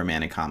Hall is a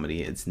romantic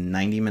comedy. It's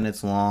 90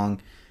 minutes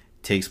long.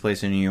 Takes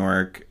place in New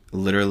York.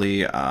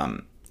 Literally,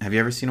 have you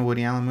ever seen a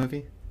Woody Allen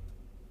movie?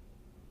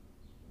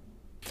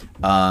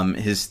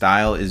 His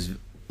style is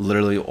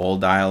literally all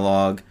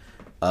dialogue,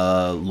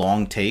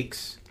 long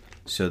takes.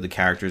 So the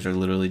characters are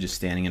literally just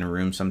standing in a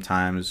room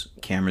sometimes.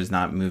 Camera's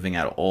not moving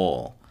at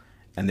all.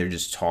 And they're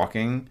just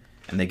talking.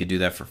 And they could do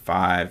that for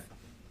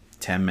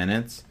 5-10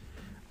 minutes.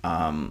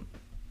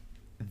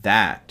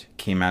 That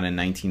came out in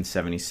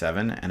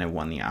 1977 and it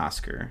won the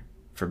Oscar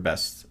for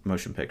Best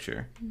Motion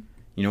Picture.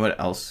 You know what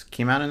else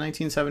came out in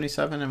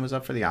 1977 and was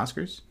up for the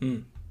Oscars?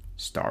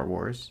 Star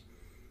Wars.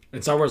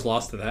 And Star Wars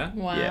lost to that?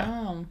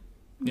 Wow.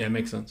 Yeah, it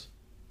makes sense.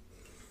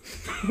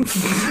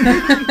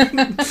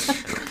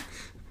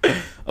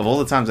 Of all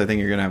the times I think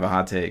you're going to have a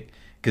hot take.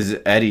 Because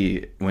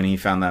Eddie, when he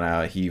found that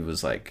out, he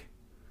was like,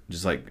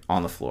 just like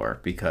on the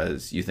floor.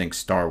 Because you think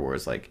Star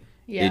Wars, like,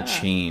 Yeah. it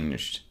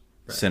changed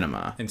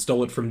cinema. And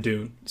stole it from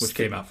Dune, which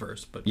came out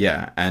first. But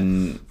Yeah,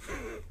 and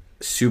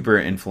super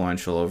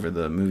influential over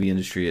the movie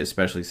industry,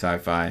 especially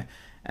sci-fi.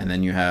 And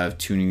then you have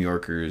 2 New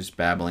Yorkers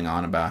babbling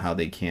on about how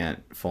they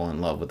can't fall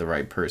in love with the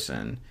right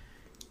person.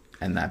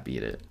 And that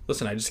beat it.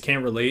 Listen, I just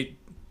can't relate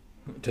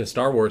to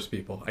Star Wars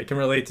people. I can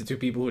relate to 2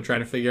 people who are trying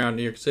to figure out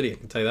New York City. I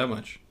can tell you that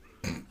much.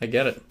 I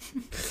get it.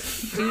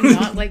 Do you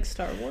not like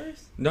Star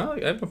Wars? No,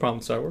 I have no problem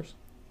with Star Wars.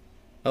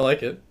 I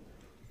like it.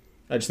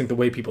 I just think the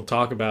way people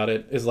talk about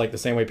it is like the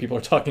same way people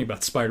are talking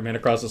about Spider-Man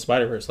Across the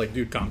Spider-Verse. Like,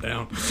 dude, calm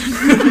down.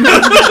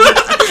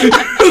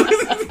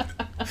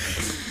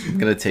 I'm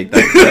gonna take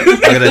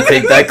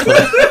that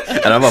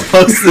clip and I'm gonna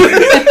post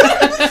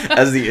it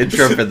as the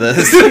intro for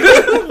this.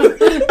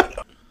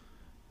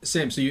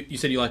 Sam, so you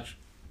said you watch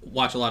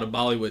a lot of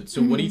Bollywood.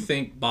 So what do you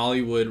think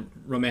Bollywood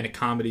romantic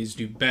comedies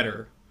do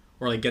better,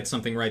 or like get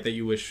something right that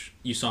you wish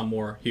you saw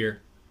more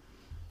here?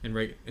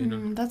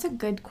 That's a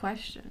good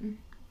question.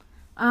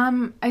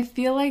 I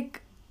feel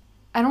like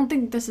I don't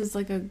think this is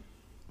like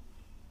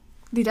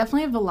they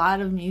definitely have a lot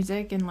of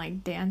music and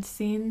like dance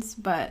scenes,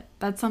 but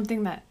that's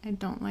something that I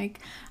don't like.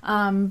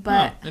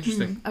 But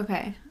interesting.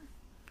 Okay.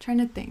 Trying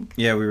to think.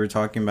 Yeah, we were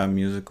talking about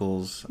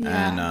musicals,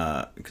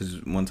 Yeah. and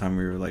because one time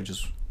we were like,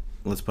 just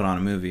let's put on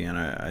a movie, and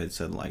I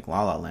said like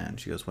La La Land.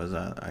 She goes, "What is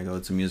that?" I go,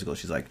 "It's a musical."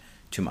 She's like,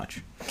 "Too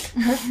much."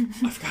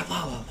 I forgot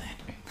La La Land.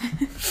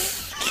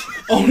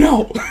 Oh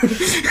no!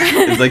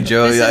 It's like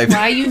Joe. This I, is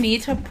why you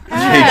need to he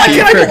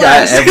prep.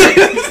 forgot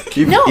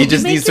every. No, he you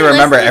just make needs to your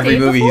remember list the every day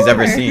movie he's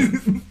ever before.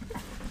 seen.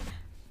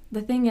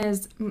 The thing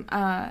is,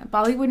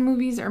 Bollywood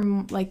movies are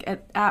like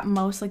at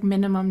most like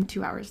minimum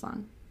 2 hours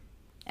long,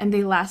 and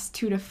they last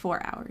 2 to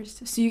 4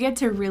 hours. So you get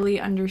to really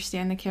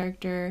understand the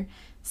character,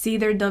 see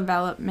their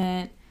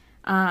development.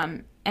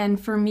 And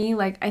for me,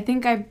 like, I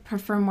think I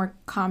prefer more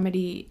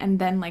comedy and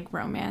then like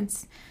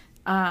romance,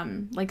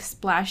 like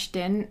splashed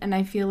in. And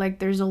I feel like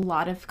there's a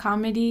lot of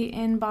comedy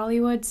in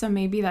Bollywood, so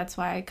maybe that's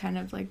why I kind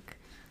of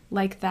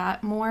like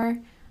that more.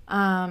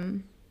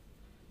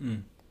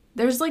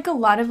 There's like a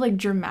lot of like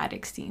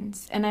dramatic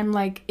scenes, and I'm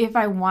like, if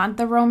I want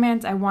the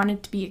romance, I want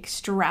it to be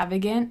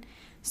extravagant.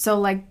 So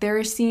like there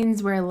are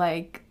scenes where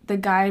like the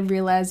guy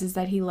realizes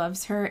that he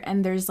loves her,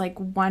 and there's like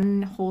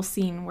one whole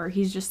scene where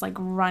he's just like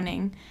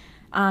running,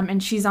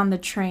 and she's on the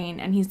train,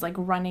 and he's like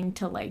running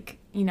to like,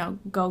 you know,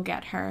 go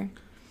get her.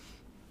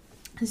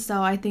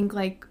 So I think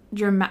like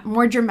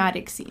more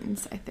dramatic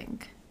scenes, I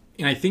think.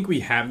 And I think we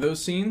have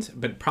those scenes,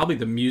 but probably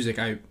the music,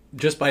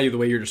 just by the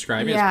way you're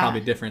describing it, is probably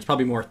different. It's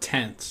probably more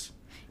tense.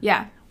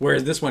 Yeah.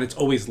 Whereas this one, it's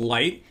always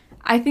light.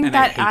 I think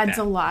that adds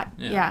that. a lot.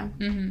 Yeah.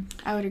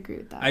 I would agree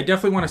with that. I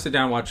definitely want to sit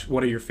down and watch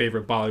what are your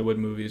favorite Bollywood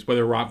movies,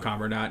 whether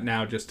rom-com or not,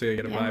 now just to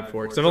get a vibe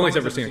for it. Because I've only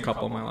ever seen a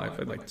couple in my life.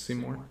 I'd like to see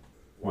more.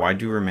 Why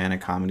do romantic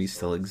comedies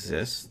still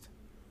exist?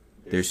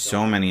 There's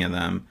so many of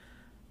them.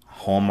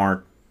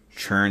 Hallmark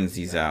churns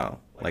these out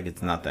like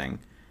it's nothing.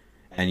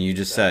 And you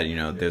just said, you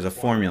know, there's a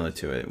formula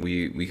to it.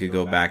 We could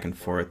go back and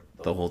forth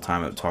the whole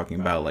time of talking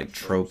about like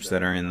tropes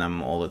that are in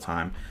them all the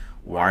time.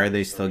 Why are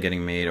they still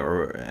getting made,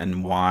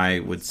 and why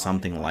would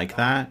something like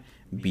that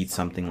beat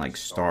something like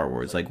Star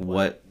Wars? Like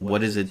what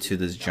is it to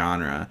this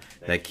genre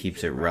that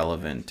keeps it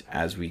relevant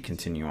as we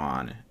continue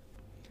on?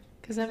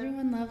 Because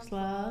everyone loves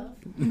love.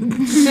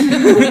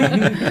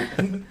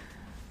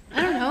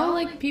 I don't know,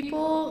 like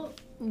people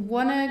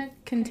want to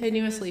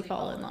continuously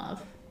fall in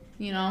love,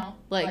 you know?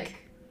 Like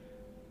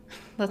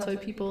that's why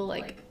people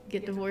like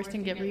get divorced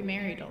and get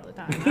remarried all the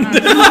time.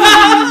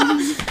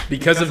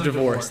 Because of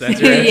divorce, that's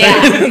right.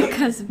 Yeah,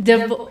 because of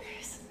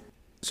divorce.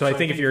 So I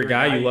think if you're a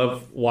guy, you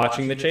love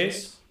watching The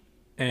Chase,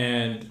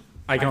 and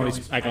I can only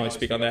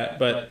speak on that.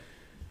 But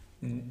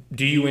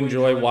do you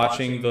enjoy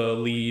watching the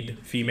lead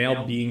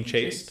female being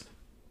chased?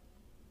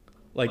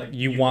 Like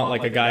you want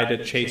like a guy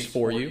to chase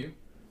for you,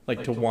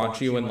 like to want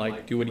you and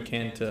like do what he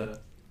can to.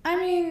 I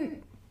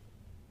mean,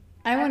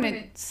 I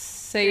wouldn't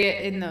say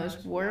it in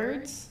those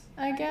words,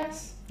 I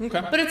guess.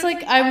 Okay. But it's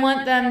like I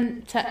want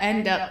them to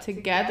end up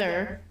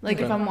together, like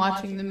if I'm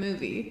watching the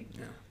movie.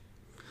 Yeah.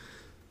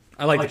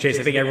 I like The Chase.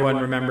 I think everyone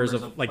remembers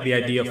of like the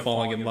idea of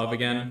falling in love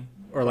again,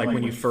 or like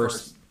when you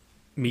first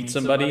meet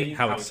somebody,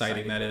 how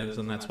exciting that is,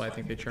 and that's why I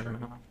think they churn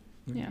them out.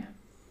 Yeah.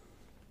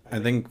 I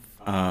think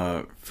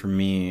for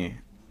me,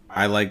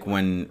 I like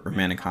when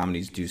romantic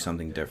comedies do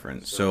something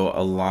different. So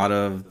a lot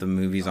of the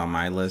movies on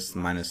my list,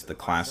 minus the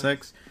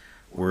classics,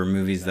 were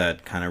movies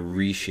that kind of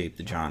reshaped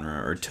the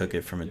genre or took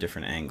it from a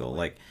different angle.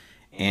 Like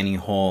Annie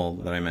Hall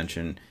that I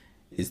mentioned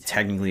is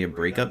technically a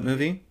breakup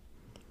movie,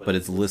 but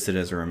it's listed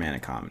as a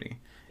romantic comedy.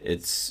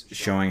 It's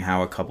showing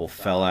how a couple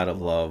fell out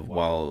of love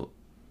while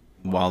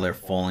they're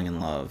falling in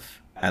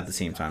love at the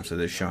same time. So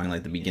they're showing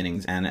like the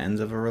beginnings and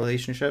ends of a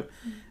relationship.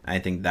 I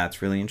think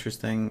that's really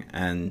interesting.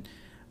 And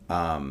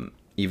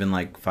even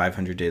like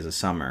 500 Days of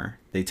Summer,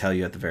 they tell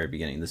you at the very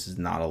beginning this is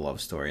not a love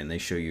story, and they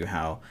show you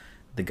how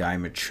the guy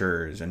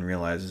matures and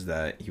realizes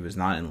that he was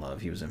not in love,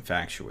 he was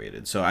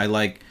infatuated. So I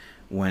like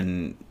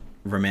when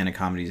romantic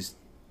comedies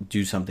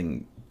do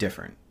something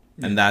different.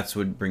 And that's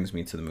what brings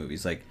me to the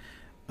movies. Like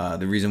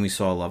the reason we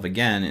saw Love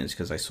Again is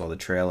because I saw the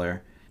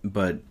trailer,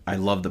 but I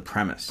love the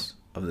premise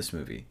of this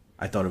movie.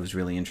 I thought it was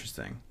really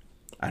interesting.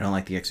 I don't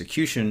like the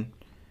execution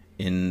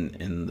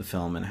in the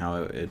film and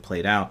how it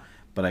played out,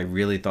 but I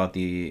really thought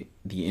the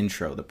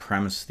intro, the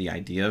premise, the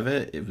idea of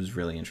it was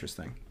really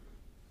interesting.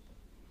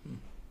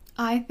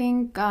 I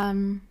think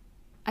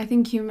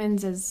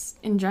humans as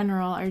in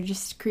general are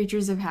just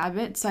creatures of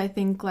habit. So I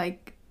think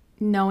like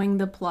knowing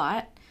the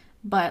plot,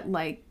 but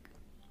like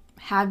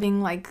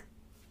having like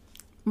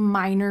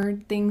minor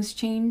things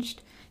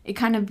changed, it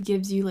kind of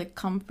gives you like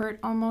comfort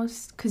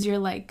almost, because you're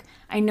like,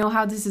 I know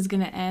how this is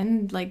gonna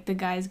end, like the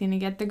guy's gonna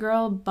get the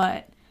girl,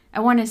 but I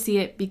want to see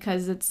it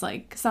because it's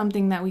like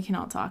something that we can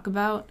all talk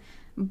about,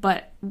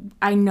 but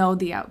I know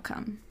the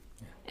outcome.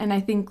 And I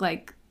think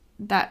like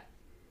that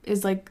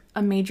is like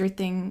a major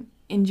thing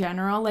in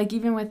general, like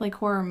even with like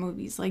horror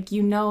movies, like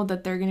you know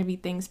that there are going to be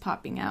things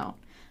popping out,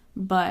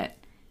 but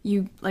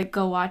you like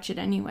go watch it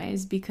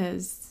anyways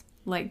because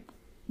like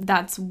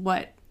that's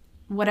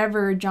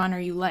whatever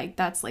genre you like,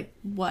 that's like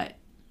what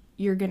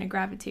you're going to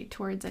gravitate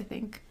towards, I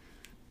think.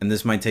 And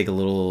this might take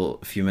a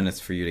few minutes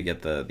for you to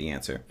get the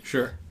answer.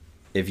 Sure.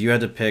 If you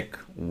had to pick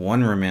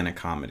one romantic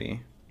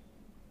comedy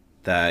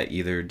that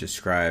either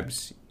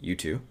describes you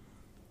two,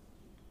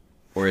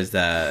 or is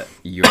that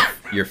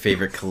your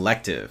favorite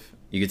collective?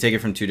 You could take it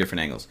from two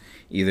different angles.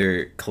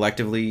 Either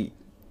collectively,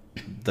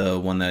 the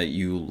one that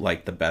you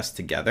like the best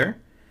together,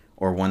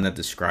 or one that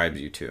describes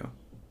you two.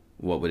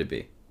 What would it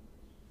be?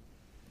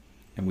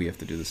 And we have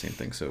to do the same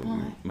thing, so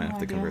we might have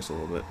to converse a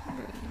little bit.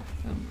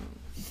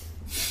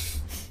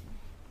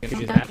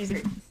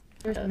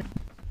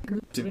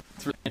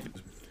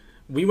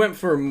 We went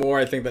for more,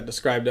 I think, that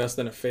described us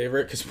than a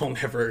favorite, because we'll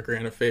never agree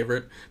on a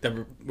favorite that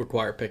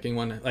require picking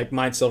one. Like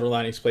mine, Silver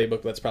Linings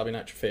Playbook, that's probably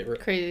not your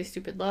favorite. Crazy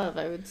Stupid Love,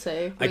 I would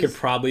say. I could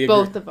probably agree.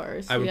 Both of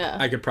ours,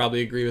 I could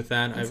probably agree with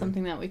that. It's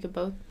something that we could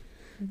both...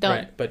 Done.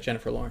 Right, but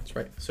Jennifer Lawrence,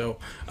 right. So,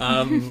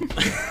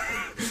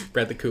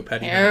 Bradley Cooper.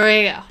 There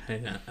we go.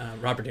 And,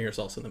 Robert De Niro's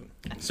also in them.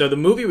 So the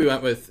movie we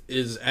went with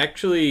is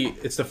actually,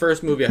 it's the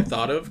first movie I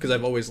thought of, because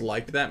I've always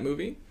liked that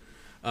movie.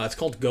 It's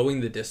called Going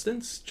the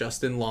Distance,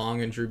 Justin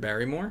Long and Drew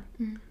Barrymore.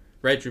 Mm.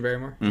 Right, Drew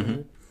Barrymore?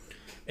 Mm-hmm.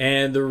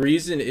 And the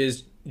reason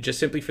is just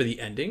simply for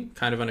the ending,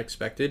 kind of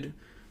unexpected.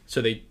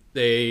 So they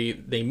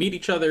meet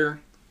each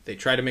other, they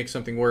try to make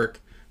something work,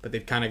 but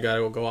they've kind of got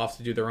to go off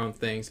to do their own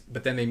things,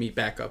 but then they meet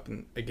back up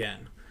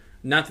again.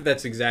 Not that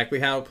that's exactly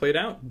how it played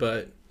out,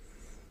 but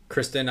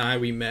Krista and I,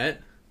 we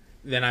met.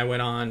 Then I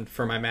went on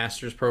for my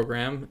master's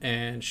program,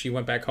 and she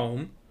went back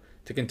home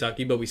to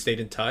Kentucky, but we stayed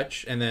in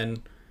touch. And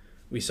then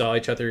we saw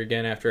each other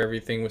again after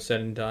everything was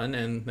said and done.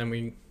 And then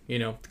we,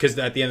 because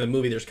at the end of the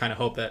movie, there's kind of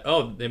hope that,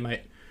 they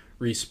might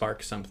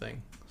re-spark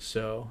something.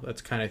 So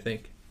that's kind of, I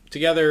think,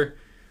 together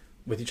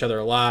with each other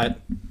a lot,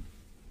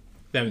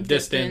 then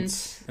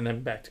distance, and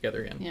then back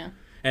together again. Yeah.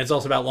 And it's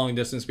also about long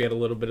distance. We had a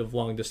little bit of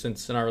long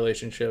distance in our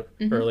relationship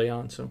early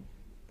on. So,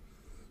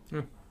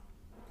 yeah.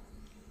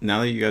 Now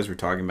that you guys were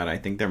talking about it, I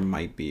think there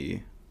might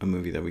be a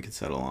movie that we could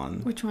settle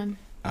on. Which one?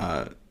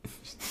 Like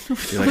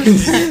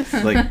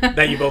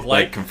That you both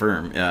like?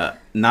 Confirm.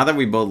 Not that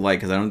we both like,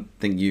 because I don't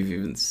think you've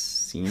even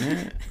seen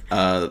it.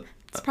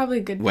 It's probably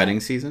a good Wedding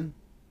bet. Season.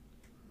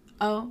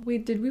 Oh,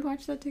 did we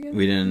watch that together?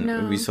 We didn't.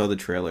 No. We saw the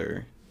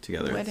trailer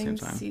together Wedding at the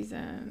same time.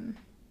 Season.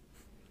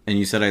 And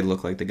you said I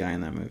look like the guy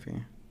in that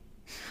movie.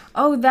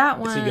 Oh, that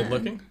one. Is he good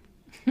looking?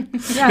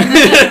 Yeah.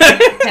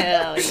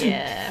 Hell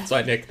yeah. That's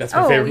why, Nick. That's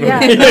my favorite yeah,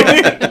 movie.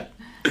 no.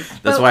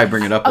 That's why I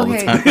bring it up all the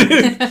Okay.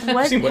 time.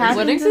 What Seen Wedding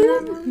happens Season? in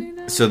that movie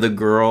now? So the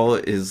girl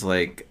is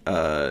like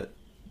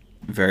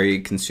very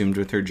consumed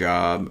with her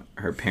job.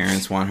 Her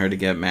parents want her to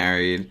get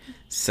married.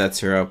 Sets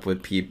her up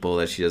with people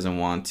that she doesn't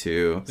want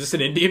to. Is this an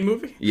Indian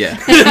movie? Yeah.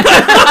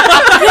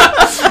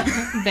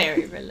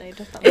 Very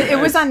relatable. It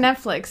was on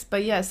Netflix,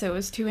 but yes, it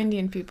was two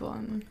Indian people.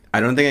 I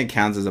don't think it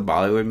counts as a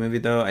Bollywood movie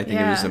though. I think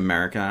it was Yeah.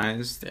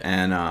 Americanized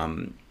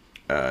and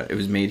it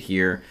was made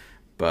here,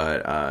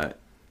 but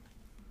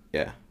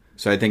yeah.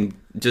 So I think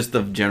just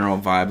the general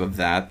vibe of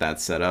that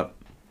setup.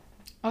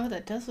 Oh,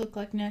 that does look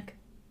like Nick.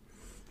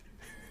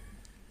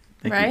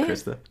 Thank Right? you,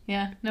 Krista.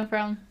 Yeah, no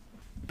problem.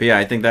 But yeah,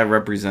 I think that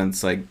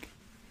represents like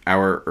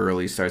our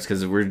early starts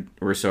because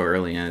we're so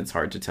early and it's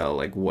hard to tell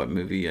like what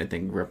movie I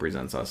think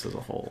represents us as a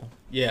whole.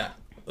 Yeah.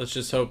 Let's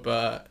just hope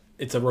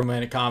it's a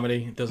romantic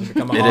comedy. It doesn't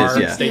become a It is, horror.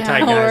 yeah. Stay Yeah.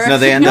 tight, guys. No,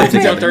 they end up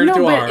Don't together. turn it No,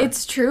 into a but horror.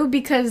 it's true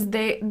because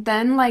they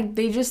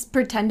just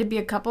pretend to be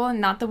a couple, and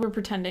not that we're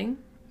pretending.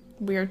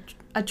 We're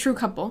a true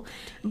couple,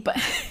 but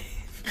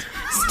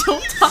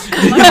still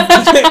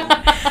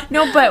talk.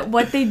 No, but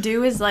what they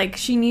do is like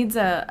she needs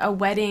a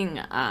wedding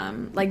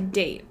like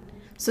date.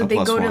 So A they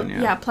plus go one,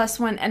 to yeah.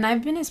 +1, and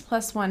I've been his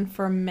 +1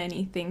 for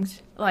many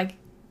things. Like,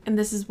 and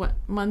this is what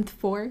month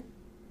 4.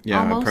 Yeah,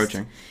 Almost.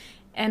 approaching.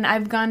 And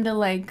I've gone to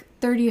like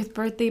 30th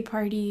birthday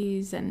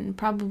parties and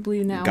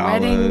probably now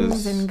Galas.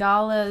 weddings and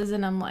galas,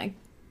 and I'm like,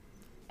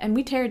 and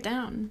we tear it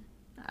down.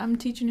 I'm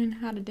teaching him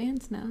how to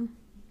dance now.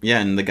 Yeah,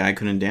 and the guy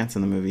couldn't dance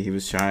in the movie. He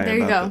was shy There you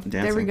go. about the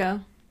dancing. There we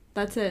go.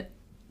 That's it.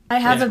 I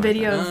have Yeah. a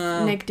video of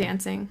Uh, Nick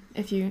dancing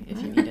if you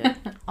need it.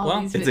 All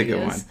Well, these It's a good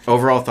videos. one.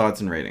 Overall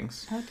thoughts and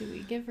ratings. Oh, do we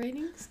give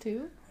ratings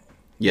too?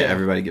 Yeah, Yeah.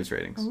 everybody gives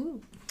ratings.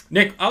 Ooh.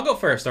 Nick, I'll go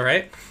first, all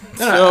right?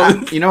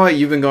 You know what?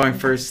 You've been going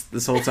first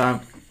this whole time.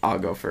 I'll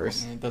go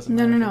first. It doesn't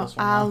No, matter no, for no. this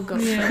one, I'll though.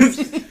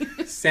 go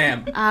first.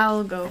 Sam.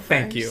 I'll go first.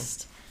 Thank you.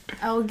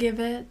 I'll give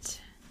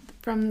it,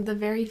 from the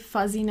very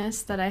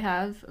fuzziness that I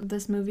have of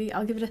this movie,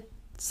 I'll give it a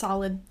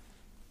solid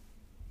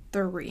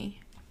 3.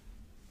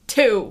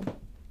 2.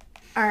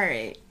 All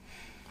right.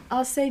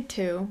 I'll say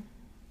 2.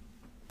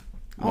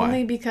 Why?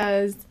 Only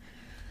because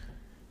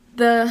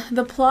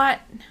the plot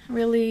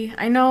really,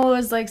 I know it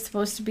was like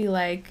supposed to be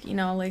like,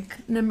 like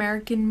an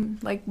American,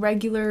 like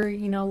regular,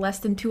 less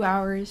than 2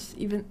 hours,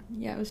 even.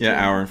 Yeah, it was 2 Yeah,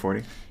 hours. hour and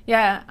 40.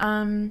 Yeah,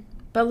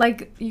 but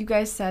like you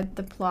guys said,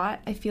 the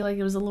plot, I feel like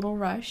it was a little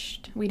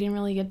rushed. We didn't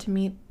really get to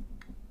meet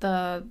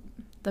the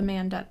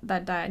man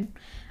that died.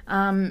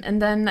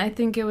 And then I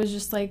think it was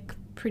just like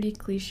pretty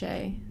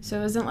cliche. So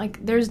it wasn't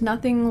like, there's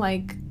nothing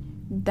like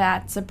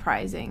that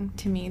surprising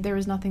to me. There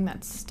was nothing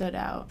that stood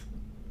out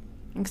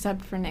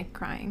except for Nick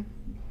crying.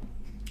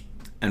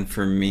 And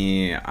for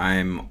me,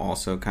 I'm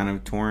also kind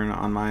of torn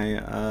on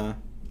my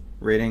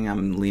rating.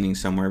 I'm leaning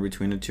somewhere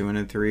between a 2 and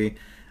a 3.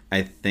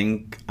 I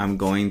think I'm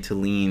going to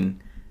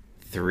lean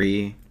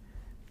 3.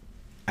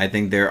 I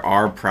think there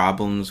are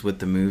problems with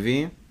the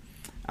movie.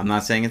 I'm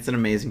not saying it's an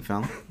amazing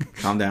film.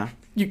 Calm down.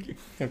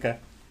 Okay.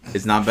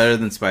 It's not better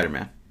than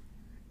Spider-Man.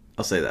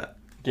 I'll say that.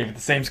 Gave it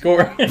the same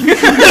score.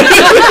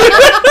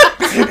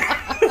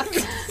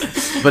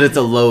 But it's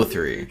a low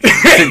 3.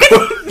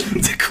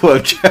 To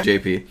quote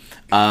JP.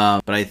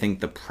 But I think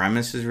the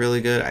premise is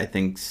really good. I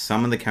think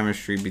some of the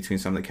chemistry between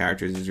some of the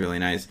characters is really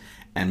nice.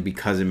 And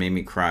because it made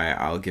me cry,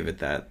 I'll give it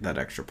that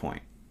extra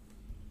point.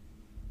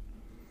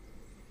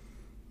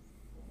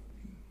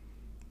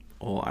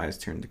 All eyes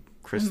turned to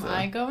Krista. Am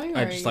I going or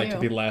I'd just are like you? to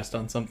be last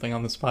on something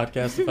on this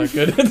podcast if I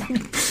could.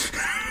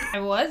 I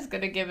was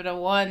going to give it a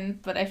 1,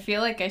 but I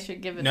feel like I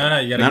should give it No,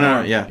 a... you gotta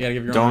No, give yeah. You gotta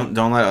give your own.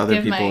 Don't let other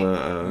Give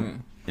people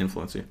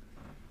influence you.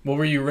 What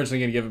were you originally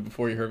gonna give it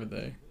before you heard what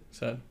they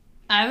said?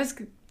 I was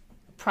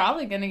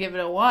probably going to give it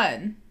a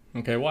 1.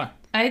 Okay, why?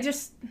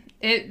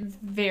 It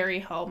very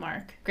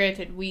Hallmark.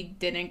 Granted, we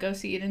didn't go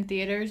see it in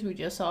theaters. We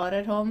just saw it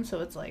at home,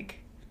 so it's like...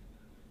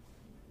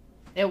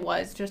 It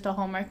was just a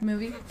Hallmark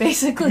movie,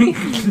 basically.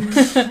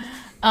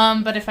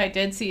 But if I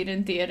did see it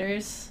in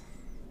theaters,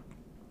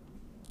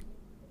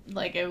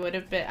 like it would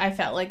have been... I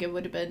felt like it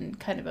would have been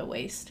kind of a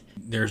waste.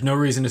 There's no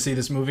reason to see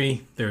this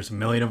movie. There's a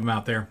million of them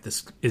out there.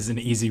 This is an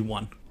easy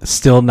one.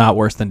 Still not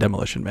worse than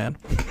Demolition Man.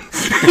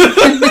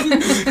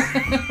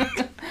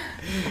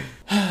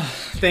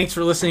 Thanks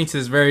for listening to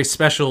this very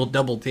special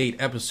double date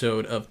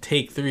episode of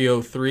Take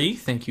 303.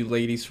 Thank you,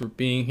 ladies, for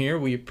being here.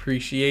 We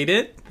appreciate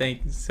it.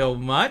 Thank you so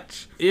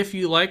much. If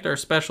you liked our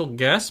special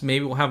guest,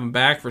 maybe we'll have him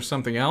back for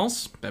something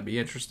else. That'd be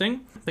interesting.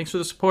 Thanks for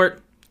the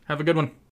support. Have a good one.